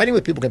relationship? Because writing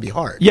with people can be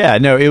hard. Yeah.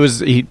 No, it was.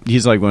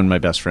 He's like one of my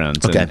best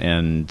friends. Okay.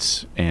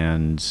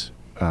 And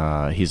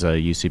he's a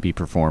UCB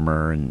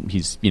performer, and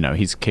he's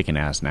kicking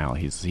ass now.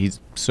 He's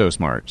so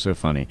smart, so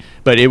funny.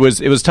 But it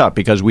was tough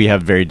because we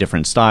have very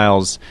different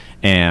styles,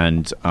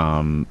 and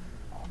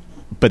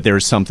but there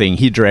was something.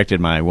 He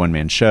directed my one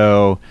man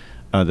show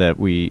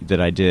that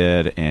I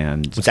did,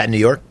 and was that in New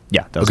York?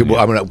 Yeah. Okay. Well,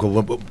 I'm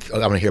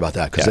gonna hear about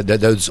that because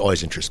those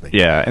always interest me.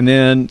 Yeah, and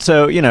then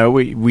so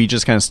we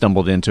just kind of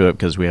stumbled into it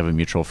because we have a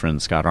mutual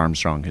friend, Scott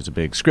Armstrong, who's a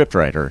big script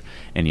writer,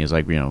 and he was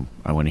like,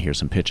 I want to hear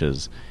some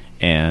pitches.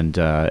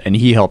 And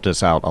he helped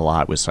us out a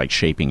lot with like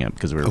shaping it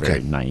because we were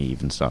very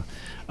naive and stuff.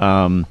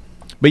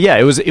 But yeah,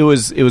 it was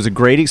a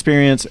great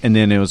experience, and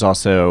then it was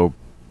also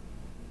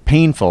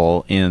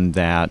painful in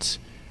that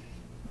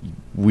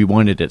we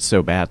wanted it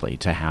so badly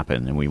to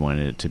happen, and we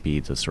wanted it to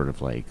be the sort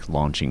of like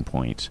launching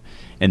point.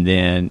 And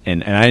then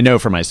and I know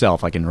for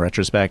myself, like in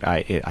retrospect,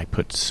 I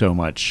put so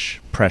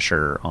much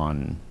pressure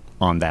on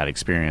that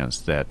experience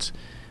that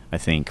I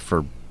think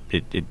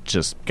it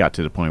just got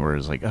to the point where it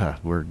was like,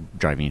 we're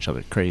driving each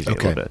other crazy a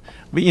little bit.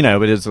 But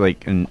but it's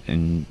like, and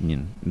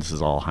this is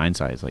all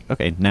hindsight. It's like,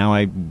 okay, now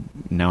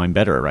I'm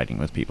better at writing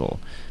with people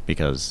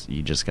because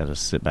you just got to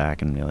sit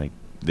back and be like,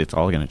 it's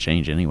all going to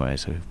change anyway.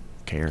 So who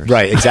cares?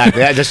 Right.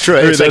 Exactly. That's true.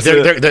 It's like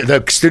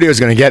the studio's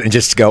going to get and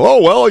just go, oh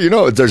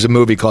well, there's a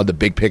movie called The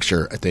Big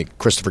Picture. I think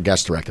Christopher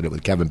Guest directed it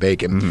with Kevin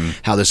Bacon. Mm-hmm.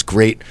 How this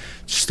great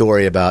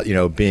story about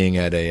being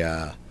at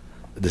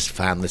this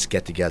family's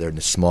get together in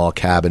this small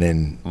cabin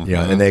and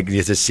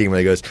there's this scene where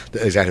he goes,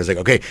 the executive is like,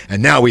 okay,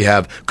 and now we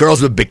have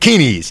girls with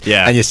bikinis.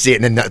 Yeah. And you see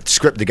it, and then the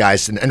script, the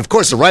guys, and of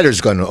course the writer's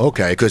going,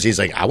 okay, because he's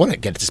like, I want to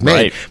get this made.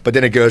 Right. But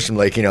then it goes from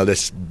like,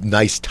 this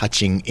nice,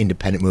 touching,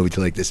 independent movie to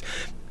like this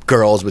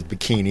girls with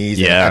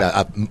bikinis and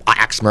a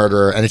axe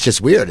murderer, and it's just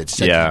weird. It's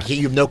like,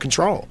 you have no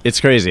control. It's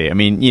crazy. I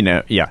mean,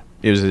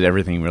 it was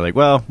everything. We're like,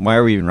 well, why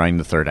are we even writing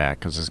the third act?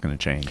 Because it's going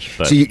to change.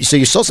 But so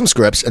you sold some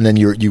scripts, and then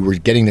you were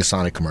getting the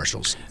Sonic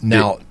commercials.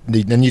 Now,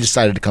 then you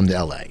decided to come to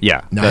L.A.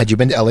 Yeah. Now, had you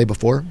been to L.A.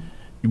 before?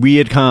 We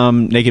had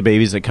Naked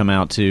Babies had come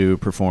out to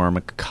perform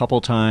a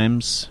couple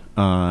times.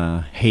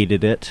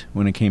 Hated it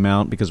when it came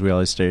out because we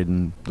always stayed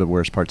in the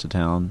worst parts of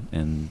town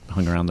and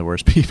hung around the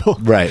worst people.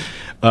 Right.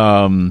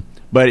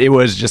 But it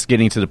was just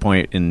getting to the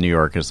point in New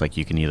York. It's like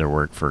you can either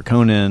work for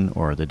Conan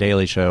or The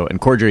Daily Show, and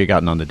Corddry had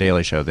gotten on The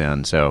Daily Show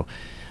then, so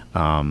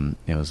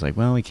it was like,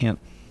 well, we can't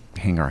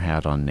hang our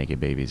hat on naked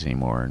babies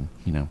anymore,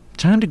 and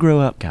time to grow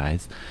up,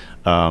 guys.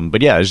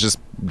 But yeah, it's just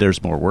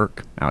there's more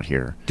work out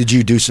here. Did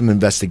you do some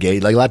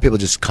investigate? Like a lot of people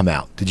just come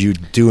out. Did you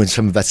do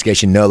some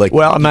investigation?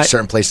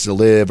 Certain places to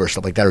live or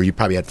stuff like that, or you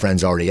probably had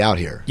friends already out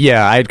here.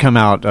 Yeah, I had come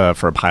out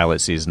for a pilot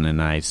season,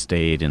 and I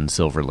stayed in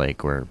Silver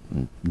Lake, where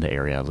the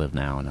area I live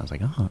now, and I was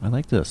like, oh, I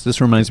like this.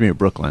 This reminds me of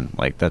Brooklyn.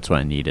 Like that's what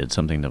I needed,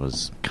 something that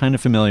was kind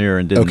of familiar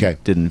and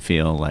didn't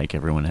feel like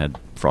everyone had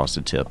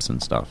frosted tips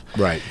and stuff.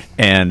 Right.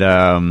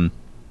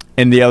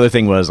 And the other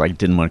thing was I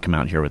didn't want to come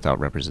out here without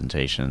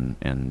representation,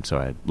 and so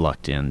I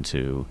lucked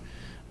into.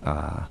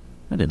 I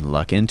didn't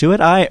luck into it.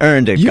 I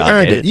earned it. You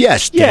earned it.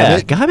 Yes. Yeah.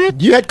 Got it.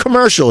 You had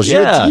commercials. You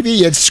had TV.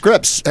 You had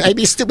scripts. I'd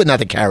be stupid not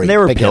to carry. And they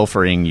were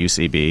pilfering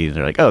UCB.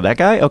 They're like, "Oh, that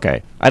guy.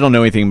 Okay, I don't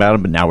know anything about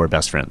him, but now we're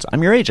best friends.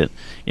 I'm your agent."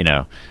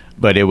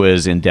 But it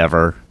was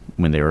Endeavor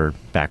when they were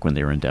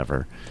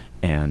Endeavor,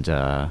 and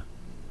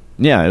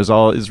yeah, it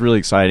was really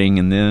exciting.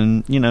 And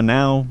then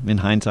now in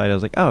hindsight, I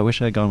was like, "Oh, I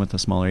wish I had gone with a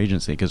smaller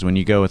agency," because when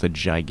you go with a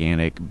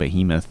gigantic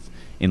behemoth,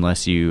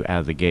 unless you out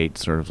of the gate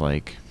sort of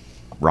like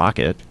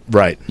rocket,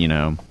 right?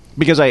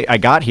 Because I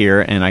got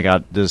here and I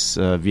got this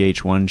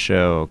VH1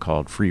 show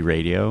called Free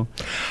Radio.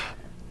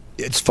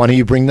 It's funny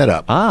you bring that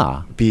up.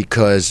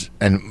 Because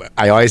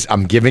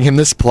I'm giving him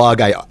this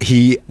plug.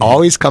 He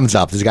always comes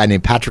up. There's a guy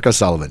named Patrick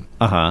O'Sullivan.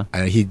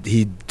 And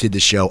he did the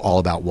show All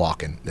About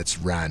Walking that's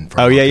ran for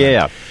a long time.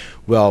 Yeah.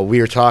 Well, we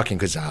were talking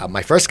because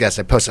my first guest,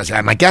 I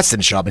said, my guest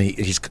didn't show up, and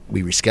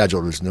we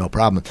rescheduled. It was no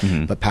problem.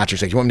 Mm-hmm. But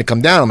Patrick's like, you want me to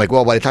come down? I'm like,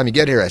 well, by the time you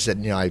get here, I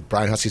said,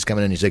 Brian Husky's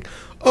coming in. He's like,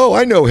 oh,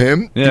 I know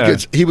him. Yeah.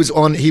 Because he was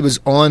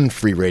on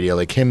Free Radio.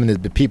 Like him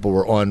and the people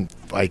were on,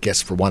 I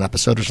guess, for one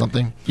episode or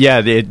something. Yeah,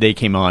 they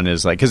came on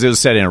as like, because it was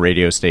set in a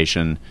radio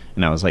station,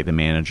 and I was like the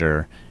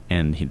manager.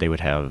 And they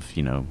would have,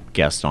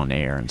 guests on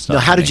air and stuff. Now,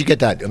 how did you get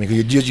that? I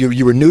mean,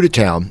 you were new to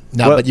town,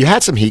 but you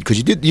had some heat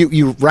because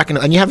you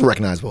recognize, and you have a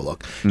recognizable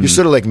look. Mm-hmm. You're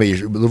sort of like me.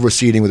 You're a little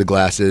receding with the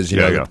glasses,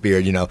 the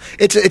beard.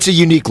 It's a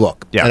unique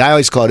look, and I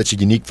always call it's a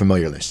unique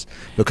familiarness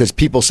because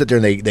people sit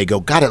there and they go,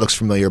 God, it looks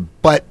familiar,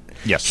 but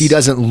he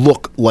doesn't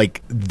look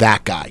like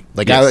that guy.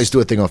 Like I always do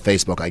a thing on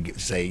Facebook. I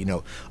say,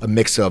 a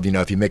mix of,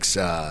 if you mix.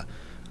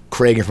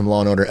 Cragen from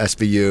Law & Order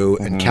SVU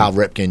and Cal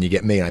Ripken, you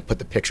get me, and I put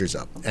the pictures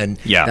up. And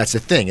that's the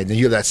thing. And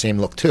you have that same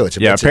look, too.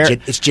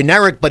 It's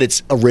generic, but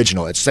it's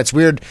original. That's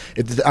weird.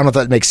 I don't know if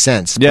that makes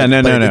sense. Yeah,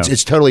 no.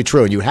 It's totally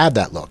true, and you have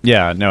that look.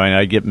 Yeah, no, and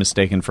I get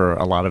mistaken for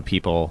a lot of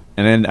people.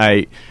 And then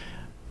I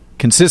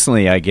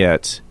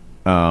get,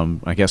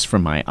 I guess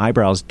from my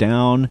eyebrows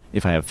down,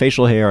 if I have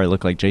facial hair, I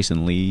look like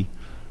Jason Lee.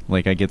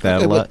 Like I get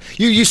that a lot.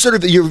 You sort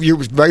of you're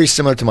very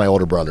similar to my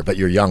older brother, but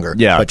you're younger.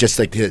 Yeah. But just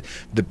like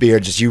the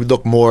beard, just you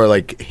look more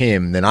like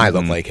him than I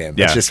look like him.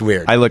 Yeah. It's just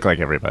weird. I look like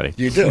everybody.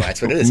 You do.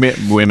 That's what it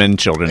is. Women,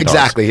 children,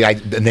 exactly.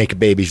 The naked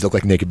babies look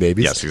like naked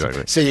babies. Yes,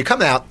 exactly. So you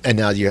come out, and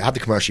now you have the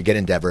commercial. You get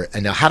Endeavor,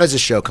 and now how does the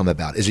show come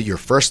about? Is it your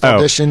first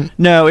audition?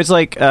 No, it's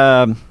like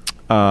Anna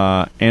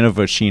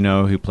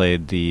Vocino, who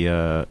played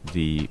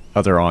the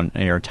other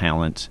on-air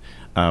talent.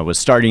 Was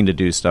starting to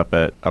do stuff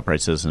at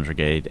Upright Citizens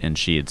Brigade, and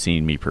she had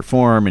seen me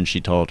perform, and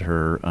she told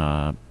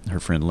her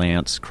friend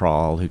Lance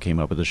Crawl, who came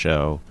up with the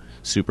show,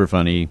 super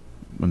funny,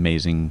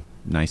 amazing,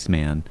 nice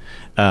man.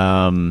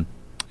 And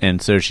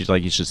so she's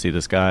like, you should see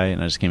this guy,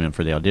 and I just came in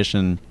for the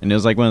audition, and it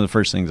was like one of the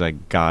first things I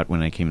got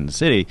when I came in the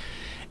city.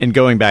 And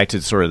going back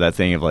to sort of that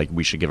thing of like,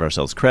 we should give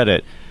ourselves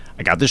credit,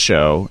 I got the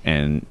show,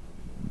 and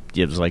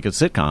it was like a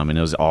sitcom, and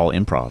it was all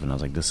improv, and I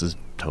was like, this is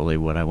totally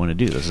what I want to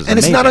do. This is and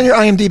amazing. It's not on your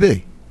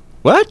IMDb.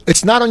 What?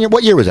 It's not on your...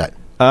 What year was that?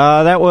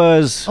 That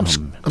was... I'm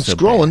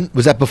scrolling. Bad.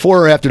 Was that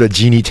before or after the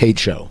Jeannie Tate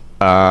show?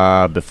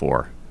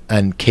 Before.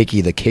 And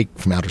Cakey the Cake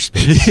from Outer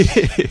Space.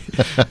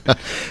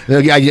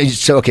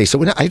 So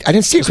when I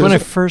didn't see it. When I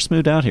first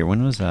moved out here.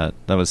 When was that?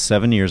 That was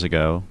 7 years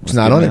ago. It's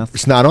not on it.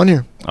 It's not on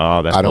here.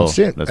 Oh, that's I don't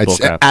see it. That's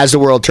bullcrap. As the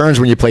World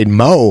Turns, when you played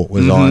Mo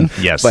was on.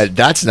 Yes. But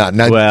that's not...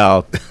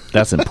 Well...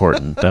 That's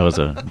important. That was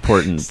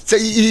important. So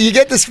you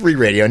get this Free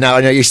Radio now.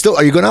 Are you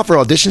going out for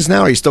auditions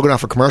now? Are you still going out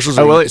for commercials?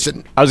 I was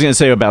going to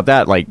say about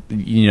that, like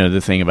the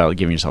thing about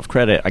giving yourself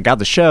credit. I got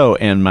the show,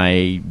 and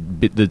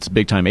this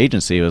big time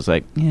agency was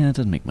like, yeah, it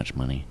doesn't make much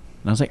money.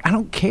 And I was like, I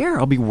don't care.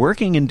 I'll be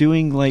working and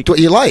doing like what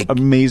you like,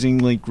 amazing,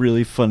 like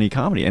really funny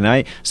comedy. And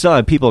I still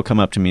had people come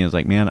up to me and was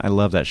like, man, I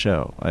love that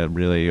show. I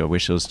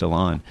wish it was still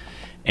on.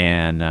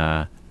 And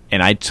I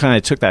kind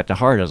of took that to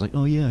heart. I was like,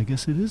 oh yeah, I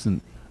guess it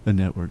isn't a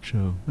network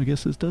show. I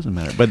guess this doesn't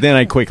matter. But then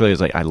I quickly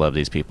was like, I love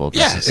these people.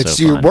 This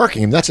you're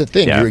working. That's the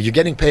thing. Yeah. You're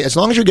getting paid. As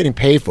long as you're getting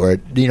paid for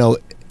it,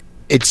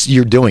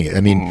 you're doing it.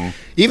 I mean,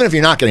 even if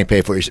you're not getting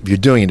paid for it, if you're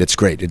doing it, it's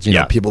great. It's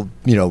people.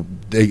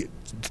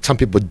 Some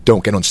people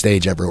don't get on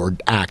stage ever or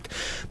act,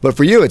 but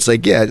for you, it's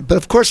like But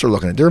of course, they're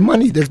looking at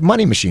there's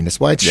money machine. That's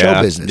why it's show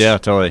business. Yeah,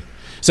 totally.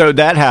 So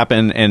that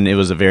happened, and it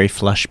was a very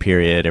flush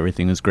period.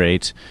 Everything was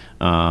great.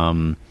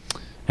 Had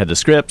the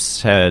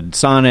scripts, had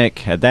Sonic,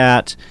 had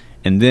that.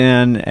 And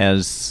then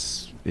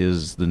as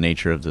is the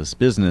nature of this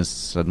business,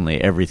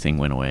 suddenly everything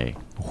went away.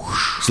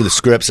 So the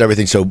scripts,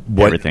 everything. So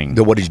everything.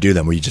 What did you do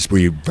then? Were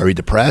you very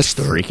depressed?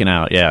 Or? Freaking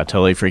out. Yeah,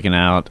 totally freaking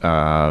out.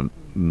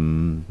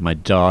 My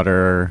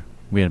daughter.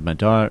 We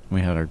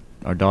had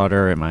our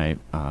daughter, and my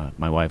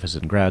wife was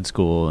in grad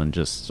school, and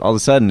just all of a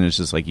sudden it's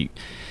just like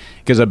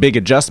because a big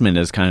adjustment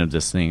is kind of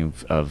this thing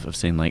of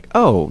saying like,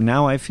 oh,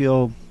 now I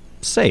feel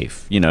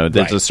safe.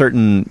 There's a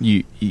certain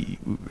you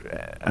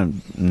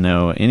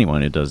know,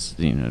 anyone who does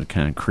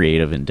kind of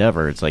creative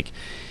endeavor, it's like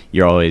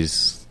you're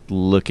always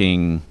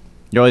looking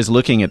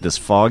at this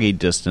foggy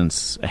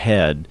distance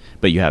ahead,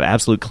 but you have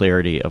absolute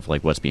clarity of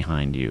like what's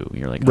behind you.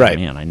 You're like, oh,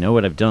 man, I know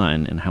what I've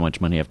done and how much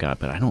money I've got,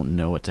 but I don't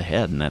know what's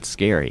ahead, and that's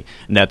scary.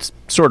 And that's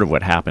sort of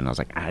what happened. I was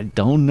like, I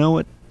don't know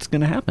what's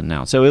going to happen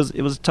now. So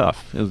it was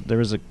tough. There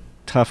was a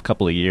tough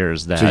couple of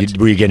years.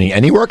 Were you getting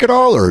any work at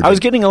all? Or I was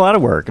getting a lot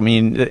of work. I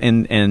mean,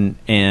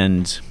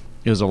 and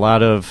it was a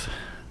lot of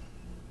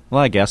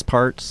guest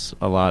parts,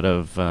 a lot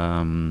of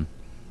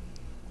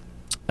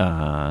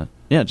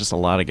just a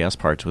lot of guest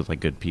parts with like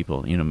good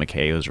people.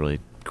 McKay was really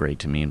great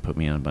to me and put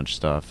me in a bunch of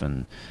stuff,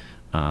 and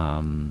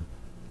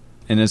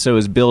then so it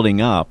was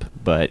building up,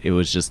 but it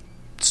was just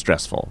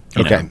stressful.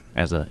 You know,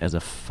 as a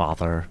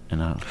father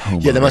and a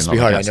homeowner. Yeah, that must be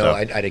hard. I know.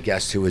 I had a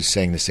guest who was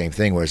saying the same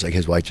thing, where it's like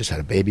his wife just had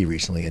a baby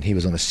recently, and he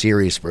was on a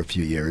series for a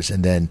few years,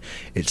 and then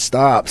it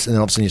stops, and then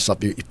all of a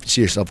sudden you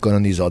see yourself going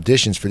on these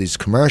auditions for these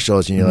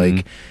commercials, and you're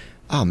like,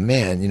 oh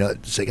man,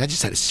 it's like I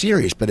just had a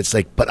series, but it's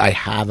like, but I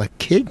have a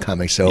kid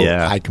coming, so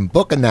I can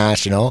book a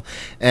national,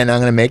 and I'm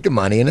going to make the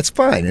money, and it's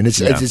fine, and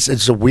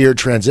it's a weird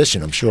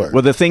transition, I'm sure.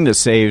 Well, the thing that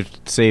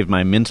saved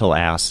my mental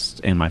ass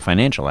and my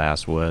financial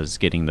ass was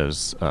getting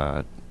those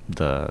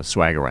the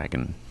Swagger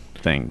Wagon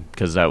thing,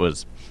 because that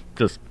was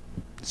just,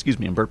 excuse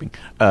me, I'm burping.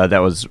 That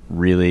was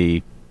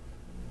really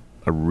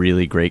a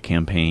really great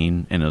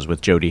campaign, and it was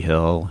with Jody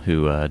Hill,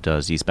 who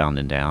does Eastbound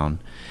and Down.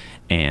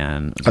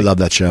 And I love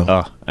that show.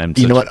 Oh,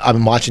 you know what? I've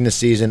been watching this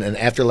season, and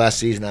after last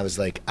season, I was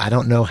like, I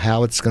don't know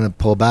how it's going to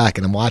pull back.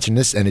 And I'm watching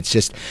this, and it's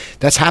just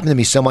that's happened to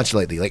me so much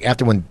lately. Like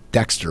after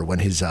when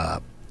his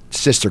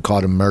sister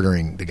caught him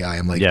murdering the guy,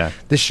 I'm like,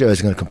 this show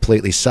is going to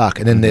completely suck.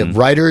 And then the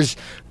writers,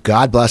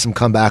 God bless them,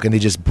 come back and they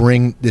just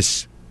bring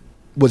this.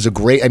 Was a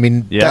great. I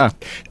mean,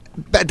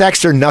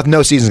 Dexter,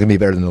 no season's gonna be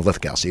better than the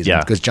Lithgow season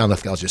because John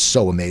Lithgow is just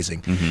so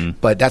amazing.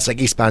 But that's like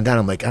Eastbound Down.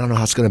 I'm like, I don't know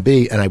how it's gonna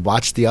be. And I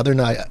watched the other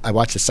night. I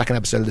watched the second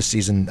episode of the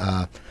season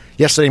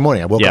yesterday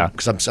morning. I woke up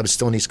because I'm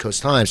still in East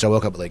Coast time, so I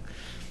woke up at like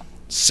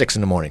 6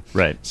 in the morning.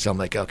 Right. So I'm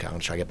like, okay, I'm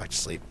gonna try to get back to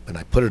sleep. And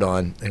I put it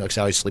on. Because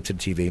I always sleep to the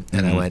TV.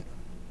 And I went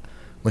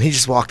when he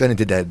just walked in and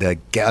did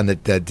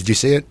the did you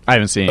see it? I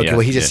haven't seen it yet.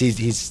 Well,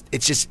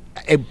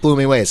 it blew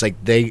me away. It's like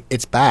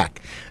it's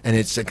back, and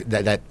it's like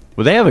that.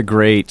 Well, they have a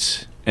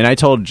great. And I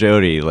told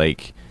Jody,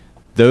 like,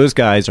 those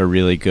guys are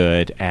really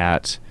good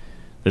at.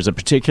 There's a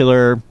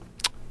particular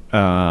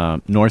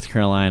North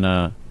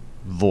Carolina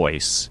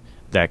voice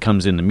that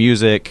comes in the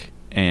music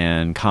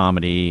and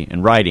comedy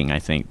and writing. I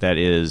think that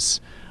is.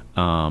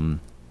 I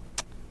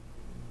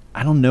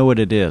don't know what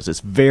it is. It's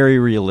very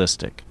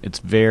realistic. It's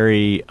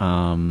very.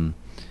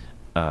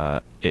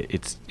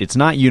 It's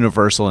not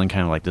universal in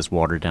kind of like this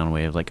watered down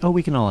way of like, oh,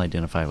 we can all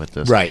identify with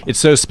this. Right. It's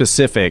so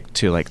specific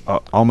to like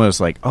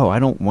almost like, oh, I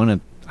don't want to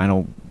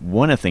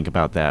think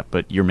about that,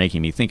 but you're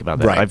making me think about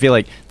that. Right. I feel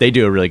like they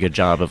do a really good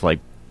job of like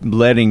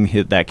letting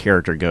that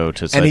character go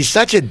to. And he's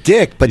such a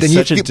dick, but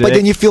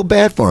then you feel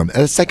bad for him.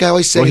 And it's like I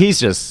always say. Well, he's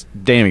just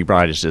Danny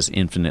McBride is just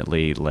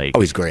infinitely like.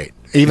 Oh, he's great.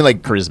 Even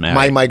like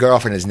charismatic. My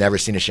girlfriend has never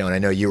seen a show, and I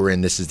know you were in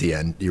This Is the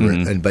End. You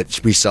were,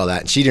 but we saw that,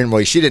 and she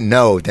didn't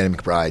know Danny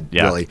McBride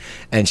really,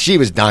 and she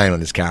was dying on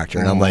his character,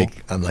 and I'm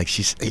like,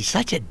 he's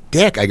such a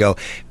dick. I go,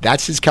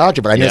 that's his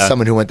character, but I know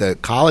someone who went to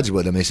college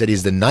with him. They said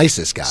he's the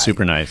nicest guy,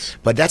 super nice.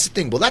 But that's the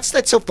thing. Well, that's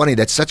so funny.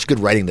 That's such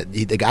good writing that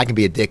the guy can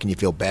be a dick and you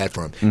feel bad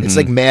for him. It's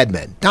like Mad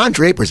Men. Don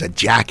Draper's a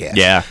jackass.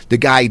 Yeah, the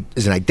guy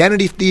is an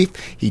identity thief.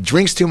 He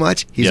drinks too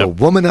much. He's a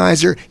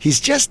womanizer. He's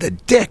just a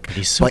dick. But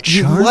he's so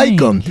charming. You like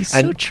him. He's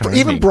so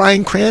charming. Even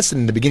Bryan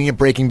Cranston in the beginning of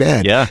Breaking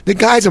Bad. Yeah. The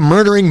guy's a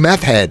murdering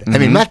meth head. I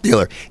mean, meth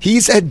dealer.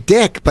 He's a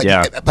dick, but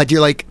you're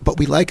like, but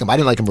we like him. I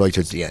didn't like him really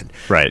towards the end.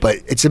 Right. But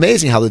it's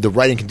amazing how the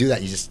writing can do that.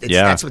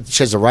 That's what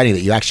shows the writing,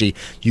 that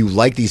you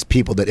like these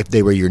people that if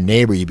they were your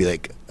neighbor, you'd be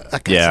like,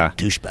 that guy's a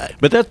douchebag.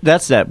 But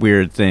that's that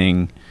weird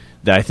thing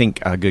that I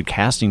think a good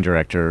casting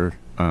director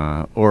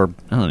or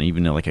I don't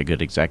even know, like a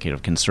good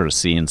executive can sort of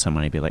see in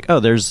somebody and be like, oh,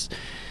 there's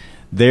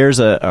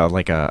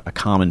a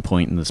common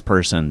point in this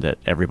person that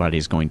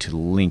everybody's going to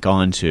link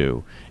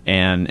onto,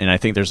 and I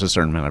think there's a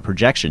certain amount of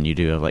projection you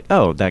do of like,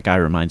 oh, that guy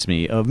reminds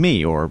me of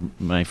me or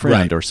my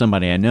friend or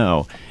somebody I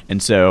know,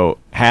 and so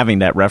having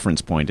that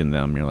reference point in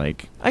them, you're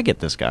like, I get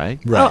this guy,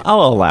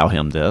 I'll allow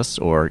him this,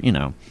 or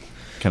kind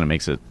of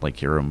makes it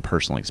like your own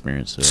personal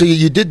experience. So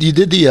you did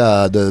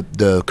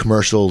the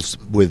commercials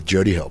with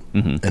Jody Hill,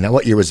 and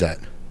what year was that?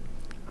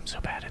 I'm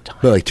so bad at time.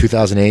 Like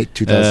 2008,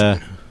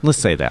 2000. Let's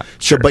say that.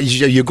 Sure, but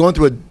you're going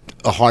through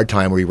a hard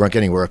time where you weren't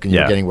getting work and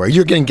you're getting work.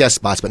 You're getting guest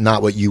spots, but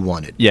not what you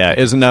wanted. Yeah, it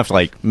was enough to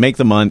like make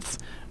the month,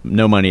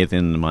 no money at the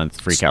end of the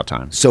month, freak out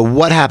time. So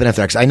what happened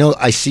after that? 'Cause I know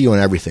I see you on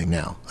everything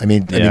now. I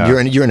mean,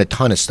 you're in a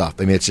ton of stuff.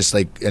 I mean, it's just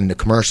like in the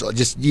commercial.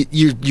 Just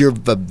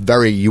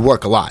you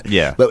work a lot.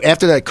 Yeah. But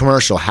after that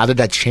commercial, how did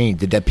that change?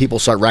 Did that people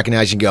start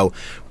recognizing? Go,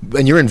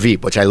 and you're in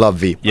Veep, which I love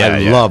Veep. I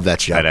love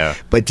that show. I know.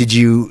 But did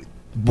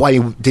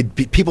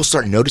people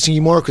start noticing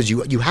you more because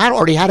you had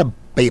already had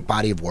a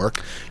body of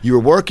work? You were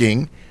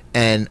working.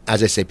 And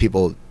as I say,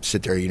 people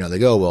sit there, they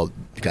go, well,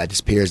 the guy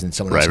disappears and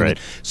someone else. Right.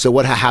 So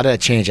how did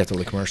that change after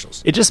the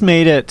commercials? It just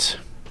made it,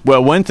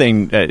 well, one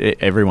thing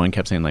everyone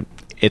kept saying, like,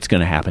 it's going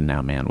to happen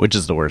now, man, which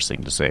is the worst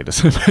thing to say to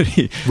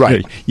somebody.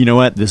 Right. You know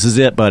what? This is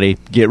it, buddy.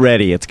 Get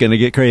ready. It's going to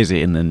get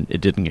crazy. And then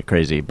it didn't get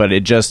crazy. But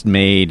it just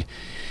made,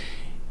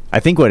 I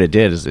think what it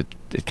did is it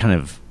kind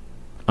of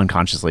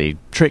unconsciously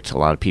tricked a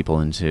lot of people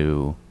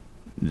into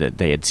that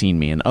they had seen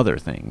me in other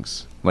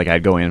things. Like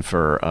I'd go in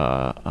for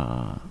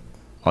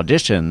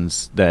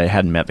auditions that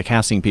hadn't met the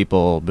casting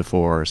people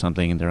before or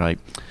something, and they're like,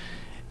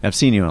 I've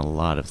seen you in a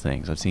lot of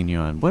things. I've seen you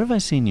on, what have I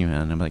seen you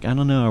in? I'm like, I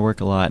don't know, I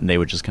work a lot. And they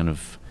would just kind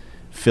of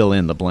fill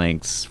in the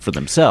blanks for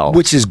themselves.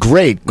 Which is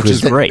great.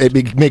 Great.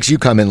 It makes you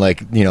come in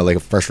like a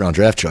first round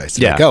draft choice.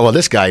 Yeah. Like, oh, well,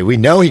 this guy, we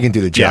know he can do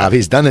the job. Yeah.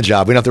 He's done the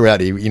job. We don't have to worry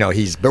about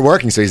he's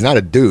working, so he's not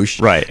a douche.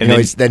 Right. And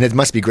then it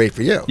must be great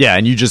for you. Yeah,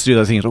 and you just do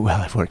those things,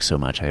 well, I've worked so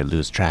much, I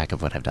lose track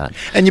of what I've done.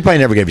 And you probably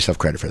never gave yourself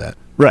credit for that.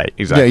 Right,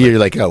 exactly. You're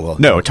like, oh, well.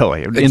 No,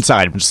 totally.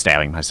 Inside, I'm just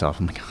stabbing myself.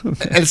 I'm like, and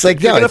it's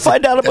like, you're going to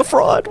find out I'm a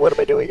fraud. What am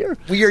I doing here?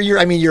 Well,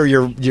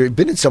 you've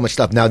been in so much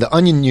stuff. Now, the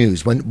Onion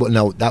News,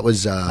 that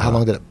was, how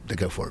long did it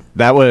go for?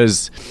 That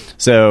was,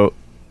 so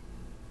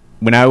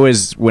when I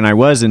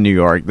was in New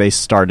York, they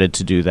started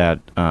to do that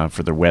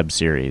for their web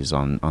series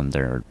on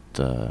their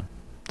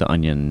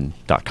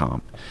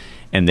theonion.com.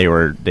 And they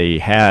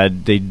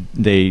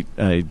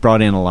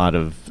brought in a lot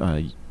of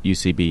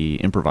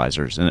UCB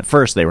improvisers, and at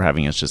first they were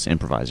having us just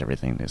improvise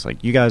everything. It's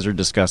like, you guys are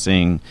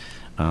discussing,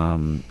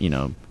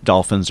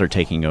 dolphins are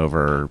taking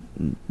over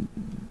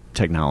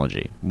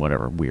technology,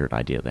 whatever weird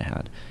idea they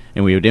had,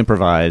 and we would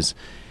improvise.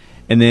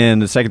 And then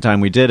the second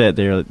time we did it,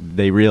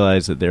 they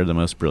realized that they're the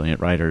most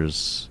brilliant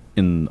writers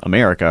in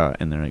America,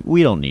 and they're like,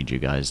 we don't need you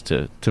guys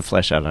to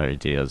flesh out our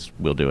ideas.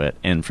 We'll do it.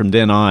 And from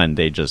then on,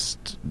 they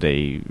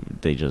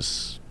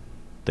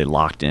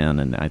locked in,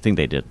 and I think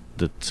they did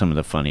some of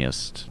the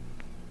funniest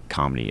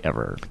comedy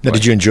ever. Now,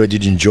 did you enjoy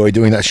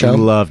doing that show?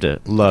 Loved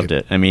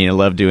it. I mean, I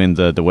love doing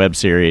the web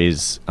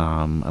series.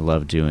 I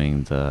love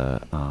doing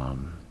the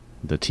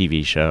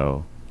TV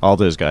show. All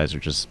those guys are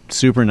just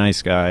super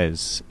nice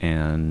guys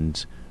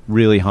and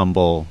really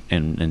humble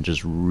and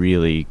just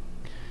really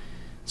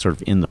sort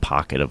of in the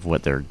pocket of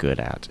what they're good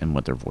at and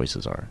what their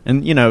voices are.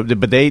 And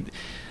but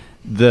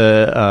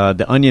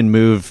the Onion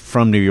moved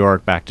from New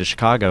York back to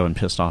Chicago and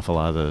pissed off a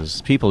lot of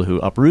those people who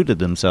uprooted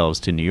themselves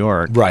to New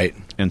York. Right.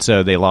 And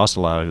so they lost a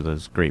lot of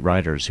those great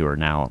writers who are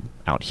now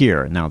out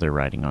here. And now they're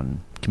writing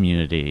on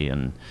Community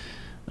and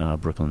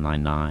Brooklyn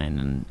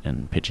Nine-Nine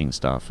and pitching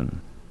stuff. And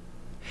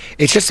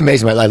it's just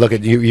amazing. I look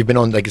at you. You've been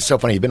on, like, it's so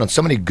funny. You've been on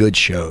so many good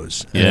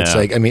shows, and it's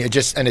like, I mean,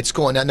 it's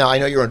cool. Now I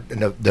know you're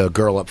on, the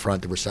girl up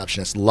front, the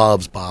receptionist,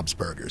 loves Bob's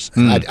Burgers.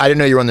 I didn't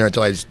know you were on there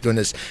until I was doing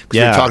this. We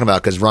were talking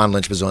about, because Ron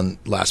Lynch was on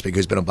last week,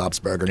 who's been on Bob's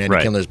Burger, and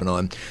Andy Kindler's been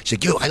on.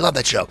 She's like, I love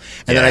that show.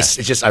 And then it's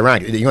just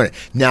ironic that you're on it.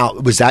 Now,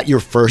 was that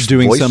your first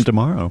doing voice? some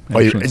tomorrow?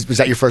 Was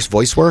that your first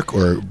voice work,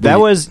 or that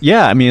was?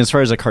 Yeah, I mean, as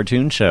far as a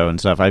cartoon show and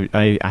stuff,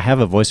 I have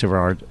a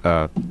voiceover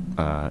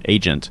art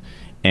agent,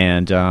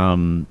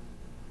 and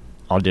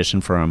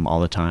auditioned for him all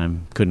the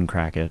time. Couldn't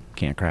crack it.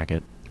 Can't crack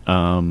it.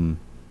 And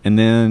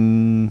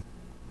then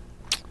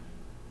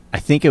I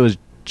think it was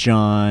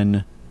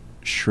John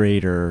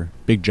Schrader,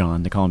 Big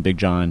John. They call him Big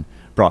John.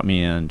 Brought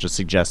me in, just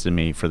suggested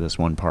me for this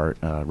one part,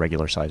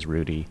 Regular Size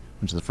Rudy,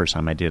 which is the first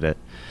time I did it.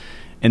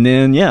 And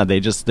then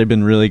they've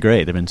been really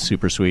great. They've been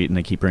super sweet, and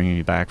they keep bringing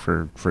me back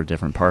for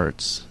different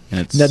parts.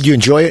 And now, do you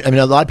enjoy it? I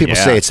mean, a lot of people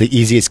say it's the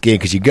easiest gig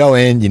because you go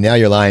in, you nail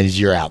your lines,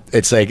 you're out.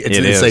 It's like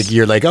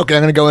you're like, okay,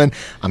 I'm going to go in.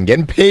 I'm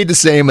getting paid the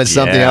same as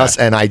something else,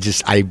 and I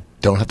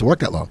don't have to work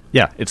that long.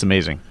 Yeah, it's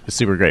amazing. It's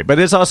super great, but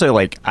it's also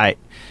like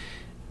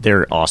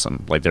they're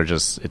awesome. Like, they're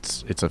just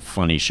it's a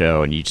funny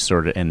show, and you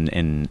sort of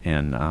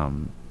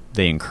and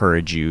they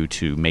encourage you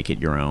to make it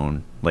your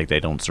own. Like, they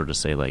don't sort of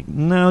say, like,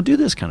 no, do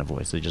this kind of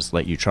voice. They just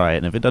let you try it,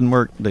 and if it doesn't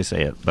work, they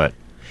say it. But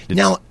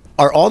now,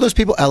 are all those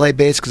people LA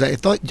based? Because I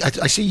thought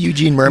I see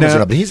Eugene Merman's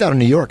up, but he's out in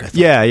New York, I thought.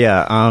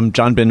 Yeah.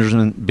 John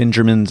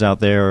Benjamin's out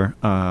there.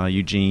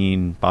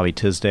 Eugene, Bobby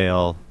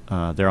Tisdale,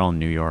 they're all in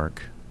New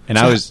York. And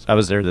I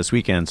was there this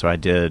weekend, so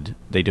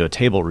they do a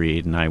table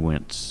read, and I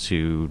went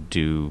to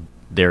do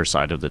their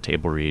side of the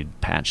table read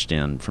patched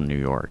in from New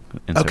York.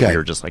 And so we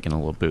were just like in a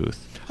little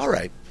booth. All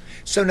right.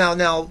 So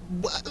now,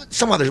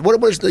 some others.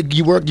 What was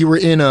you were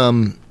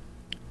in?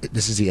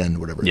 This is the end,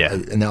 whatever. Yeah.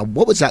 And now,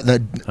 what was that?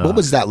 What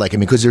was that like? I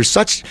mean, because there's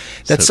such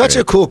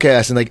a cool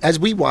cast, and like as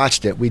we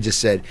watched it, we just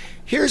said,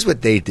 "Here's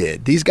what they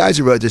did. These guys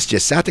who wrote this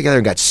just sat together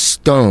and got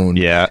stoned,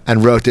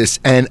 and wrote this."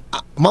 And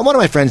one of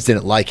my friends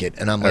didn't like it,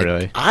 and I'm like,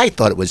 really? I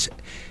thought it was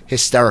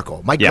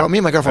hysterical. Me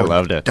and my girlfriend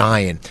were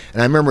dying.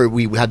 And I remember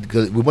we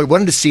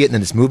wanted to see it, and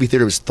then this movie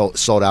theater was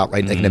sold out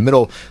like in the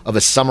middle of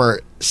a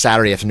summer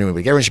Saturday afternoon.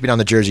 Everyone should be down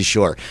the Jersey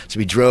Shore. So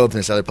we drove to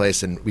this other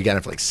place, and we got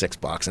it for like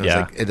 $6. And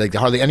it was like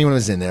hardly anyone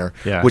was in there,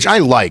 which I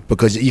like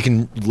because you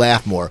can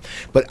laugh more.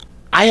 But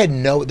I had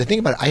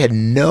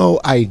no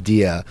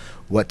idea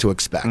what to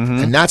expect.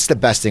 And that's the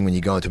best thing when you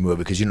go into a movie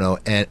because,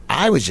 and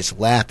I was just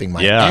laughing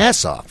my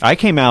ass off. I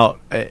came out,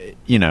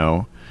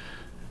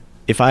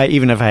 if I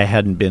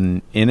hadn't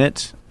been in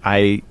it,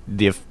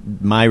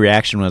 my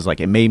reaction was like,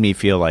 it made me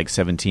feel like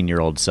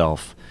 17-year-old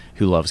self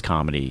who loves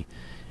comedy.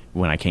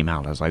 When I came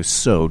out, I was like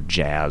so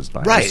jazzed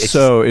by it. It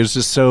was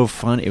just so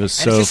fun. It was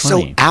so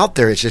funny. So out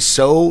there. It's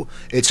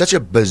such a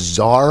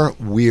bizarre,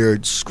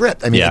 weird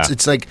script. I mean,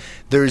 it's like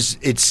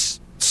it's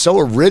so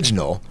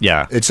original.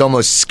 Yeah. It's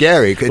almost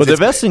scary. Well, the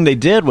best thing they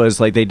did was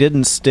like they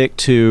didn't stick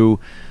to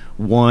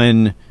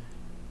one,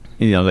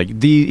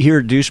 like here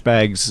are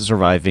douchebags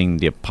surviving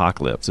the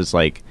apocalypse. It's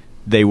like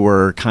they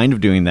were kind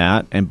of doing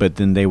that, but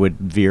then they would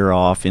veer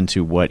off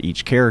into what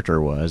each character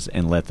was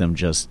and let them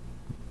just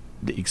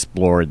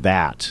explore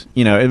that.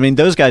 I mean,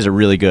 those guys are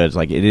really good.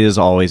 Like, it is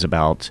always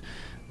about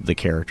the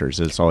characters.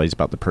 It's always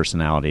about the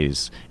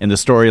personalities, and the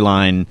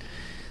storyline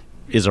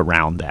is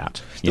around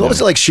that. What was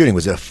it like shooting?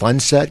 Was it a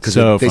fun set? Because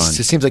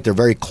it seems like they're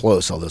very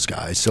close, all those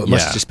guys. So it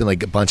must have just been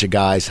like a bunch of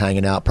guys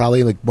hanging out.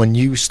 Probably like when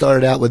you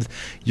started out with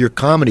your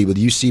comedy with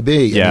UCB.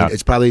 I mean,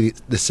 it's probably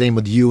the same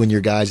with you and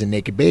your guys in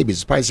Naked Babies.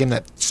 It's probably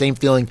that same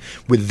feeling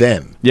with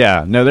them.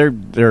 Yeah, no,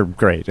 they're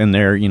great, and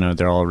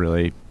they're all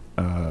really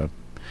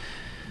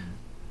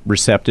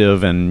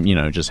receptive and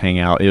just hang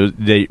out.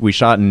 We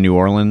shot in New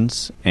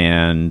Orleans,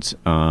 and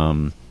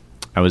I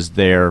was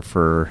there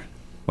for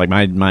like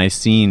my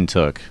scene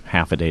took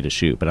half a day to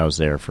shoot, but I was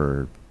there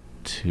for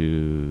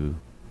two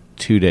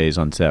days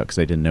on set because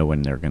they didn't know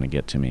when they were going to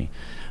get to me.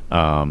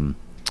 And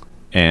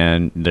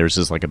there's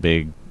this like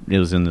it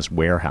was in this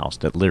warehouse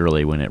that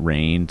literally when it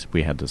rained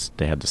they had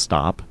to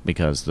stop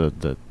because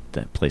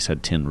that place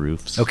had tin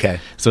roofs. Okay.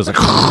 So it's like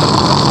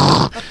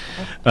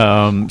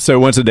so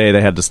once a day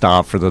they had to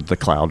stop for the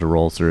cloud to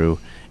roll through,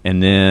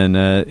 and then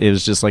it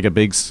was just like a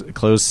big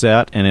closed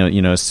set, and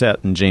a set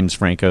in James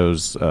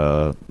Franco's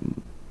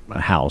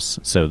house.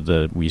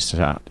 So we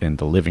sat in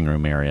the living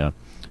room area,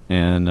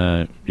 and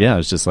it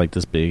was just like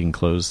this big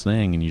enclosed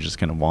thing, and you just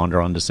kind of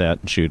wander onto set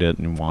and shoot it,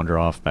 and wander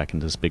off back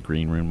into this big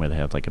green room where they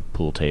have like a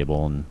pool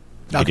table and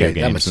video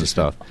games and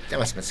stuff. That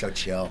must have been so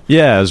chill.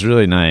 Yeah, it was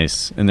really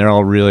nice, and they're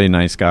all really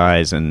nice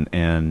guys, and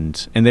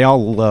they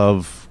all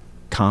love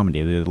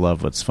comedy. They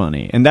love what's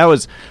funny, and that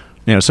was,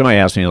 somebody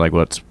asked me like,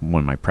 what's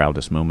one of my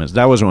proudest moments?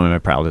 That was one of my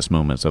proudest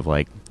moments of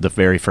like the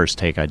very first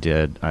take I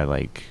did. I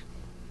like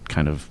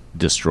kind of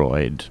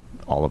destroyed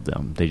all of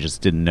them. They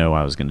just didn't know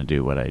I was going to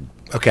do what I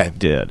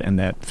did, and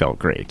that felt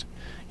great,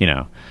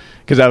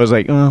 because I was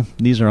like, oh,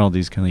 these are all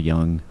these kind of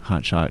young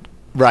hotshot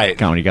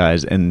comedy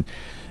guys, and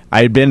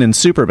I had been in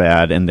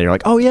Superbad, and they're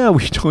like, oh, yeah,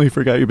 we totally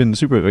forgot you've been in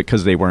Superbad,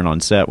 because they weren't on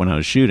set when I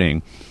was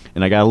shooting.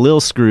 And I got a little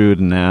screwed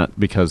in that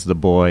because the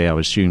boy I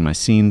was shooting my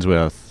scenes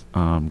with,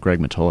 Greg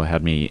Mottola,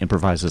 had me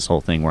improvise this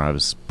whole thing where I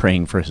was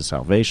praying for his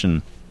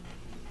salvation.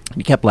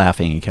 He kept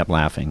laughing.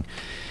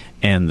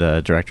 And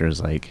the director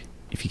is like,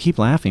 if you keep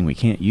laughing, we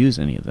can't use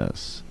any of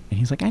this. And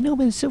he's like, I know,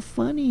 but it's so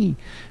funny.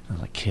 I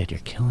was like, kid, you're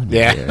killing me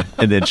here.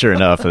 And then sure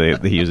enough,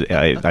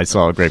 I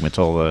saw Greg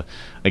Mottola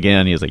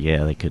again. He was like,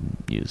 yeah, they couldn't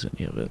use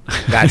any of it.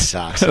 That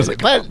sucks. I was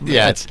like, but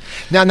yeah, it's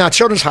now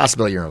Children's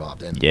Hospital you're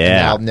involved in.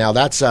 Yeah. Now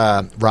that's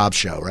Rob's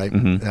show, right?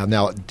 Mm-hmm.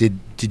 Now did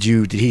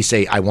he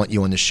say I want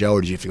you on the show, or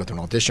did you have to go through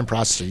an audition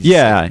process?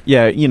 Yeah.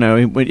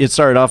 It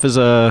started off as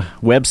a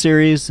web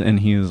series, and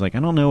he was like, I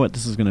don't know what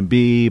this is going to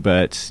be,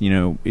 but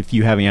if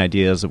you have any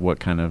ideas of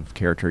what kind of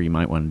character you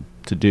might want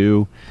to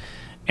do.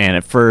 And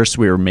at first,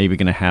 we were maybe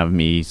going to have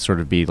me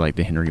sort of be like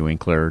the Henry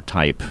Winkler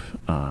type,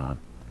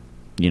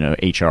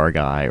 HR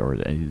guy or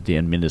the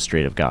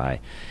administrative guy.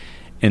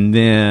 And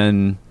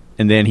then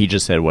he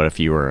just said, what if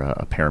you were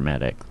a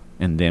paramedic?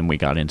 And then we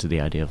got into the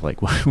idea of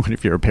like, what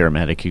if you're a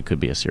paramedic who could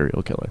be a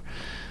serial killer,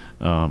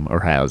 or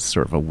has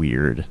sort of a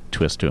weird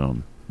twist to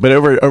him? But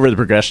over the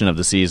progression of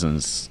the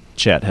seasons,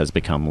 Chet has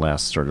become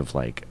less sort of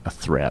like a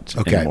threat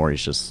anymore.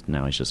 He's just a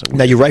weird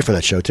now you write for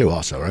that show too,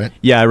 also, right?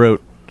 Yeah, I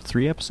wrote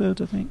 3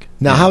 episodes, I think.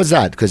 Now, how is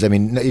that? Because I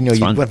mean, you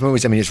went from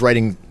movies. I mean, it's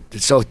writing.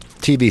 So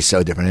TV is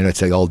so different.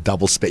 It's like all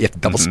double space. You have to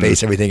double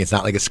space everything. It's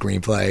not like a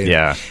screenplay.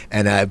 Yeah.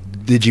 And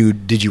did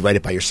you write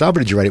it by yourself, or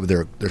did you write it with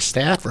their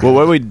staff? Well,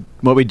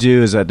 what we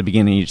do is at the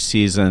beginning of each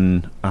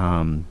season,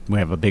 we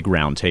have a big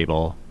round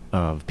table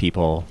of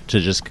people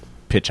to just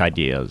pitch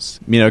ideas.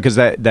 Because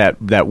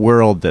that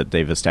world that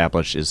they've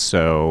established is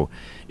so.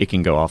 It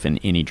can go off in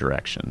any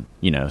direction,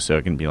 so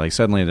it can be like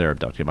suddenly they're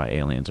abducted by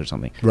aliens or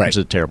something, right. Which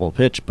is a terrible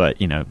pitch, but,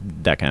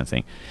 that kind of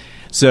thing.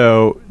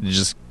 So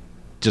just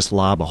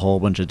lob a whole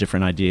bunch of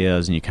different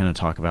ideas, and you kind of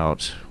talk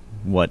about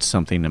what's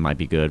something that might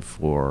be good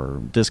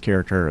for this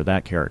character or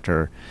that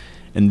character.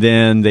 And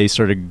then they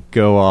sort of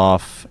go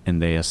off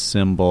and they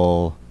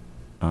assemble,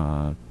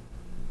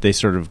 they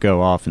sort of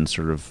go off and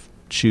sort of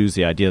choose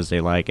the ideas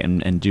they like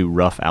and do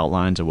rough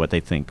outlines of what they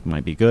think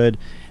might be good,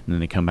 and then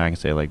they come back and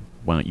say, like,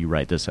 why don't you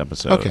write this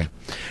episode? Okay.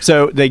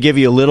 So they give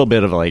you a little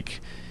bit of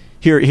like,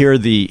 here are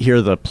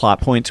the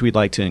plot points we'd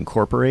like to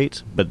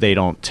incorporate, but they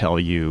don't tell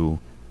you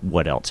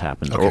what else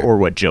happened or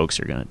what jokes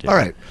you're going to do. All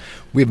right.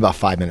 We have about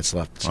 5 minutes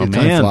left. So Oh,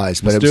 time man.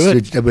 flies. But Let's do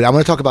it. But I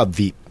want to talk about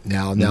Veep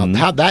now. Now,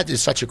 how that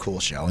is such a cool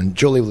show. And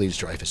Julie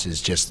Louis-Dreyfus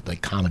is just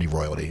like comedy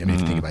royalty. I mean,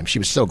 if you think about it, she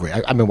was so great.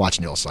 I've been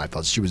watching the old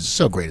Seinfeld. She was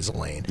so great as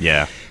Elaine.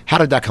 Yeah. How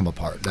did that come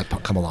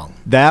along?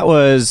 That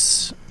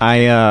was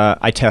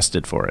I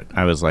tested for it.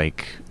 I was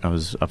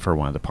up for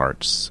one of the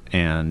parts,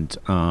 and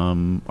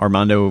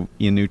Armando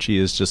Iannucci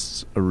is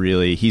just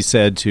he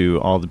said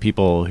to all the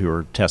people who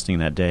were testing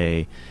that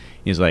day,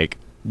 he's like,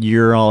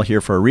 you're all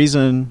here for a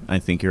reason. I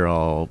think you're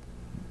all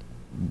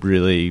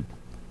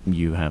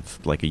you have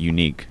like a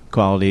unique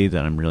quality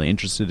that I'm really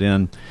interested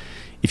in.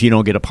 If you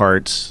don't get a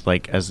part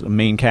like as a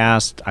main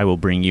cast, I will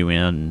bring you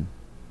in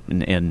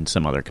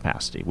some other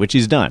capacity, which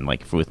he's done,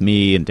 like with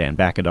me and Dan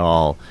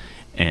Bacadal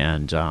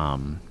and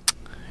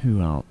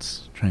who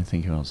else? I'm trying to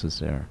think who else is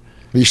there.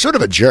 You're sort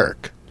of a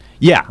jerk.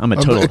 Yeah, I'm a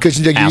total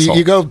asshole.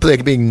 You go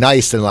like being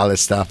nice and a lot of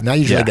this stuff. Now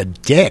you're like a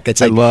dick. It's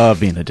like, I love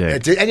being a dick.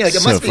 And you're like, it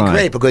So must be fun.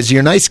 great because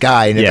you're a nice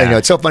guy. And Yeah.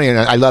 it's so funny. And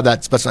I love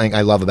that. That's something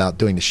I love about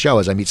doing the show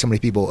is I meet so many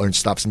people and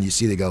stuff, and you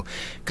see they go,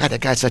 God,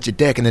 that guy's such a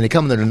dick. And then they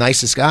come and they're the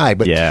nicest guy.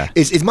 But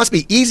it must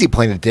be easy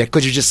playing a dick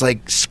because you're just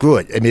like, screw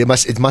it. I mean,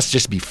 it must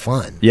just be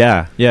fun.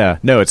 Yeah.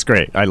 No, it's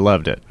great. I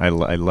loved it. I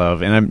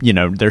love, and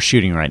I'm, they're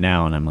shooting right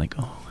now, and I'm like,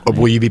 oh. Or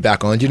will you be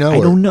back on? Do you know? I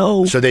don't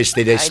know. So they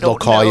still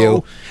call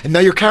you. And now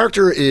your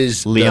character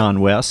is Leon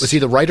West. Was he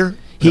the writer?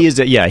 He is.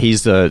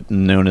 He's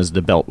known as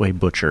the Beltway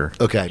Butcher.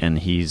 Okay. And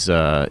he's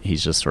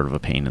just sort of a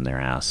pain in their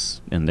ass,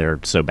 and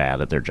they're so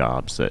bad at their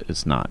jobs that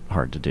it's not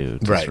hard to do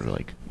to Right. sort of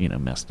like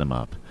mess them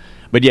up.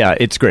 But yeah,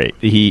 it's great.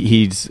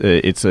 He's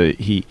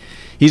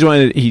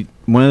one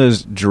of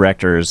those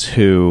directors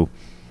who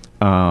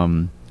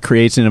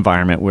creates an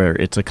environment where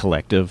it's a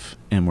collective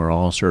and we're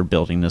all sort of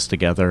building this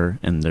together,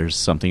 and there's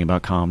something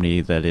about comedy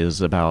that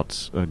is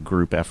about a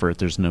group effort.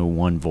 There's no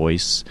one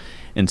voice,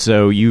 and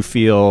so you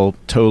feel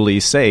totally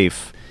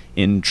safe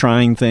in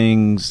trying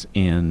things,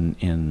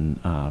 in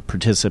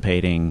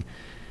participating.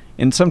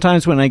 And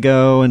sometimes when I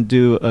go and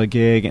do a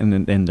gig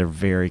and they're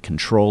very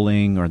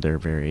controlling, or they're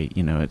very,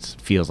 it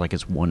feels like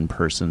it's one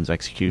person's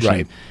execution,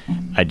 Right.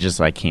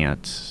 I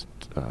can't,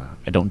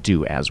 I don't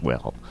do as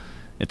well.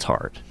 It's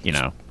hard,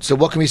 So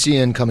what can we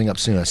see coming up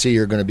soon? I see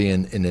you're going to be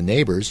in The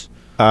Neighbors.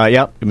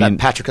 Yeah. I mean,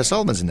 Patrick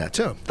O'Sullivan's in that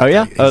too. Oh,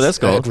 yeah? He's Oh, that's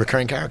cool. A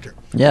recurring character.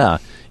 Yeah.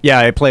 Yeah,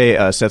 I play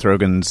Seth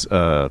Rogen's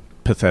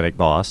pathetic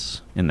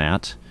boss in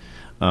that.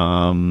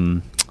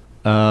 I'm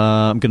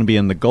going to be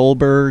in The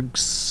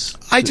Goldbergs.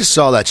 I just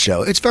saw that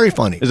show. It's very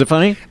funny. Is it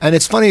funny? And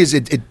it's funny is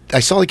I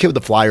saw the kid with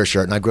the flyer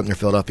shirt, and I grew up near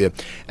Philadelphia.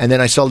 And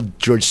then I saw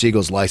George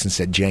Siegel's license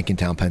said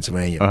Jenkintown,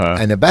 Pennsylvania. Uh-huh.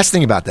 And the best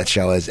thing about that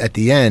show is at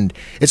the end,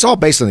 it's all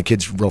based on the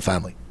kid's real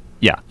family.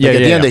 Yeah. At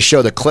the end, they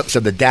show the clips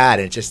of the dad,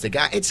 and it's just the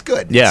guy. It's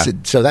good. Yeah.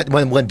 So that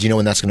when do you know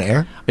when that's going to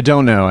air? I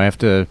don't know. I have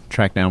to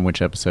track down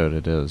which episode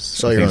it is.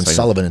 So I you're think on it's like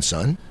Sullivan and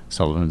Son.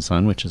 Sullivan and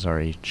Son, which is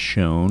already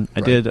shown. I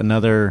Right. did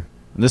another.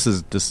 This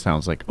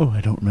sounds like,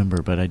 I don't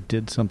remember, but I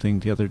did something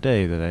the other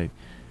day that I.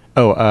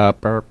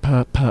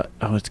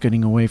 It's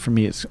getting away from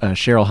me. It's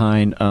Cheryl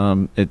Hine.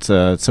 It's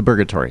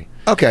Suburgatory.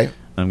 Okay.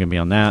 I'm going to be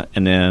on that,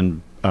 and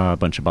then a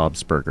bunch of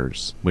Bob's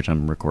Burgers, which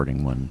I'm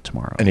recording one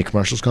tomorrow. Any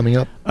commercials coming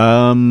up?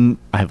 I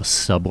have a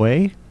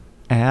Subway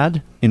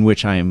ad in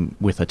which I am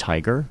with a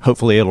tiger.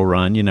 Hopefully it'll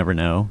run. You never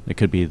know. It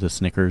could be the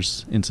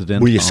Snickers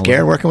incident. Were you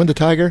scared working with the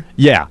tiger?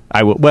 Yeah,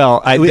 I will.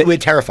 Well, It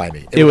would terrify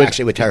me. It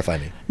would terrify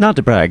me. Not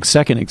to brag,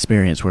 second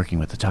experience working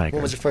with the tiger.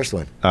 What was the first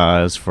one? It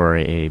was for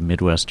a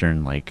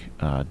Midwestern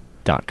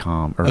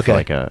 .com or for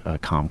like a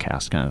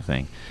Comcast kind of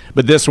thing.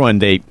 But this one,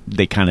 they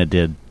kind of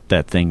did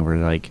that thing where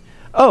like,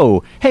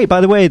 oh, hey, by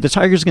the way, the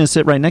tiger's going to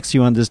sit right next to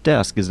you on this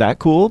desk. Is that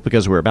cool?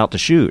 Because we're about to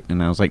shoot.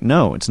 And I was like,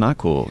 no, it's not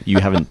cool. You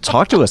haven't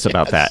talked to us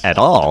about that at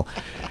all.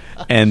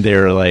 And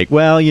they're like,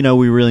 well,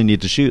 we really need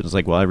to shoot. It's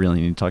like, well, I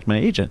really need to talk to my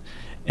agent.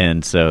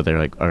 And so they're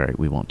like, all right,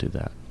 we won't do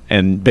that.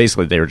 And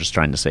basically, they were just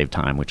trying to save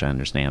time, which I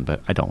understand,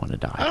 but I don't want to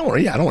die. I don't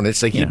want.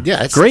 It's like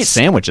it's great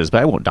sandwiches,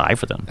 but I won't die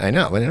for them. I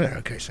know.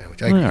 Okay,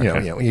 sandwich.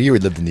 Okay. You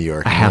lived in New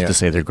York. I have to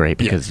say they're great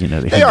because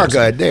they are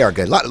good. They are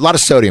good. A lot of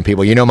sodium,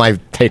 people. You know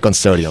my take on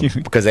sodium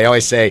because they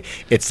always say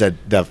it's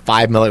the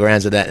 5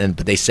 milligrams of that,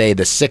 but they say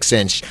the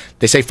 6-inch.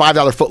 They say $5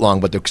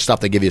 footlong, but the stuff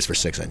they give you is for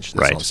 6-inch.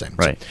 That's all I'm saying.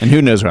 Right. And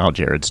who knows how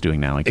Jared's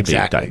doing now? He could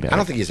exactly. be diabetic. I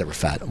don't think he's ever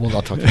fat. Well,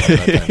 I'll talk to you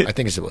about that. I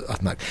think it's. I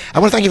want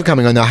to thank you for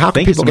coming on. Now, how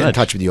can people get in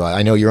touch with you?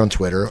 I know you're on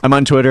Twitter. I'm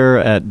on Twitter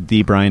at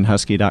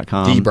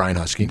thebrianhusky.com. The Brian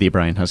Husky. The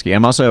Brian Husky.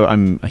 I'm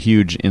a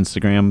huge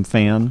Instagram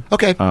fan.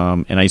 Okay.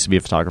 And I used to be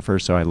a photographer,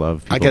 so I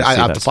love people I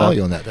have that to follow stuff.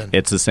 you on that then.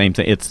 It's the same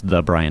thing. It's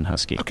The Brian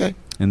Husky. Okay.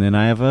 And then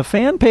I have a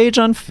fan page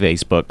on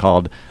Facebook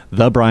called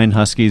The Brian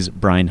Husky's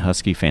Brian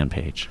Husky fan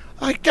page.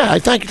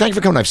 Thank you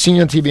for coming. I've seen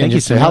you on TV. Thank and you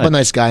just so hell of a much.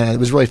 nice guy. It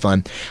was really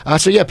fun.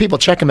 So yeah, people,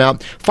 check him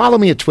out. Follow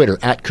me at Twitter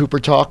at Cooper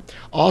Talk.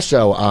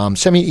 Also,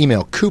 send me an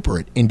email, Cooper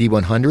at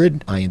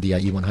Indy100,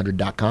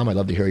 INDIE100.com. I'd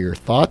love to hear your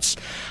thoughts.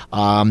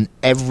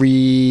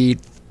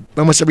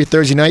 Almost every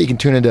Thursday night, you can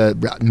tune into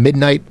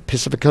midnight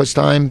Pacific Coast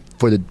time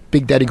for the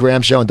Big Daddy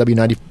Graham Show on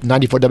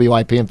W94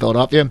 WIP in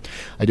Philadelphia.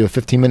 I do a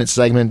 15-minute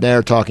segment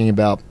there talking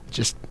about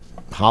just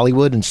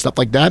Hollywood and stuff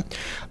like that.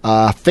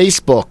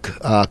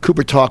 Facebook,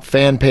 Cooper Talk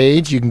fan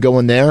page. You can go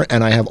in there,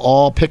 and I have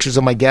all pictures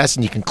of my guests,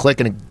 and you can click,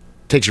 and it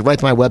takes you right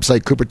to my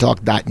website,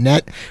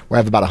 coopertalk.net, where I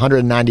have about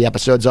 190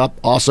 episodes up.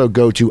 Also,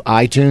 go to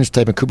iTunes,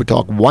 type in Cooper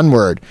Talk, one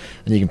word,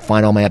 and you can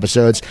find all my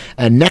episodes.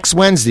 And next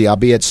Wednesday, I'll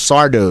be at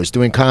Sardo's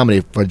doing comedy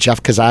for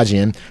Jeff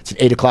Kazajian. It's an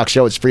 8 o'clock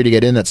show. It's free to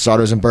get in. That's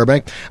Sardo's in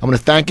Burbank. I'm going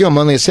to thank you. I'm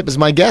only as hip as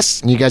my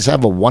guests, and you guys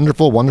have a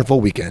wonderful,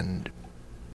 wonderful weekend.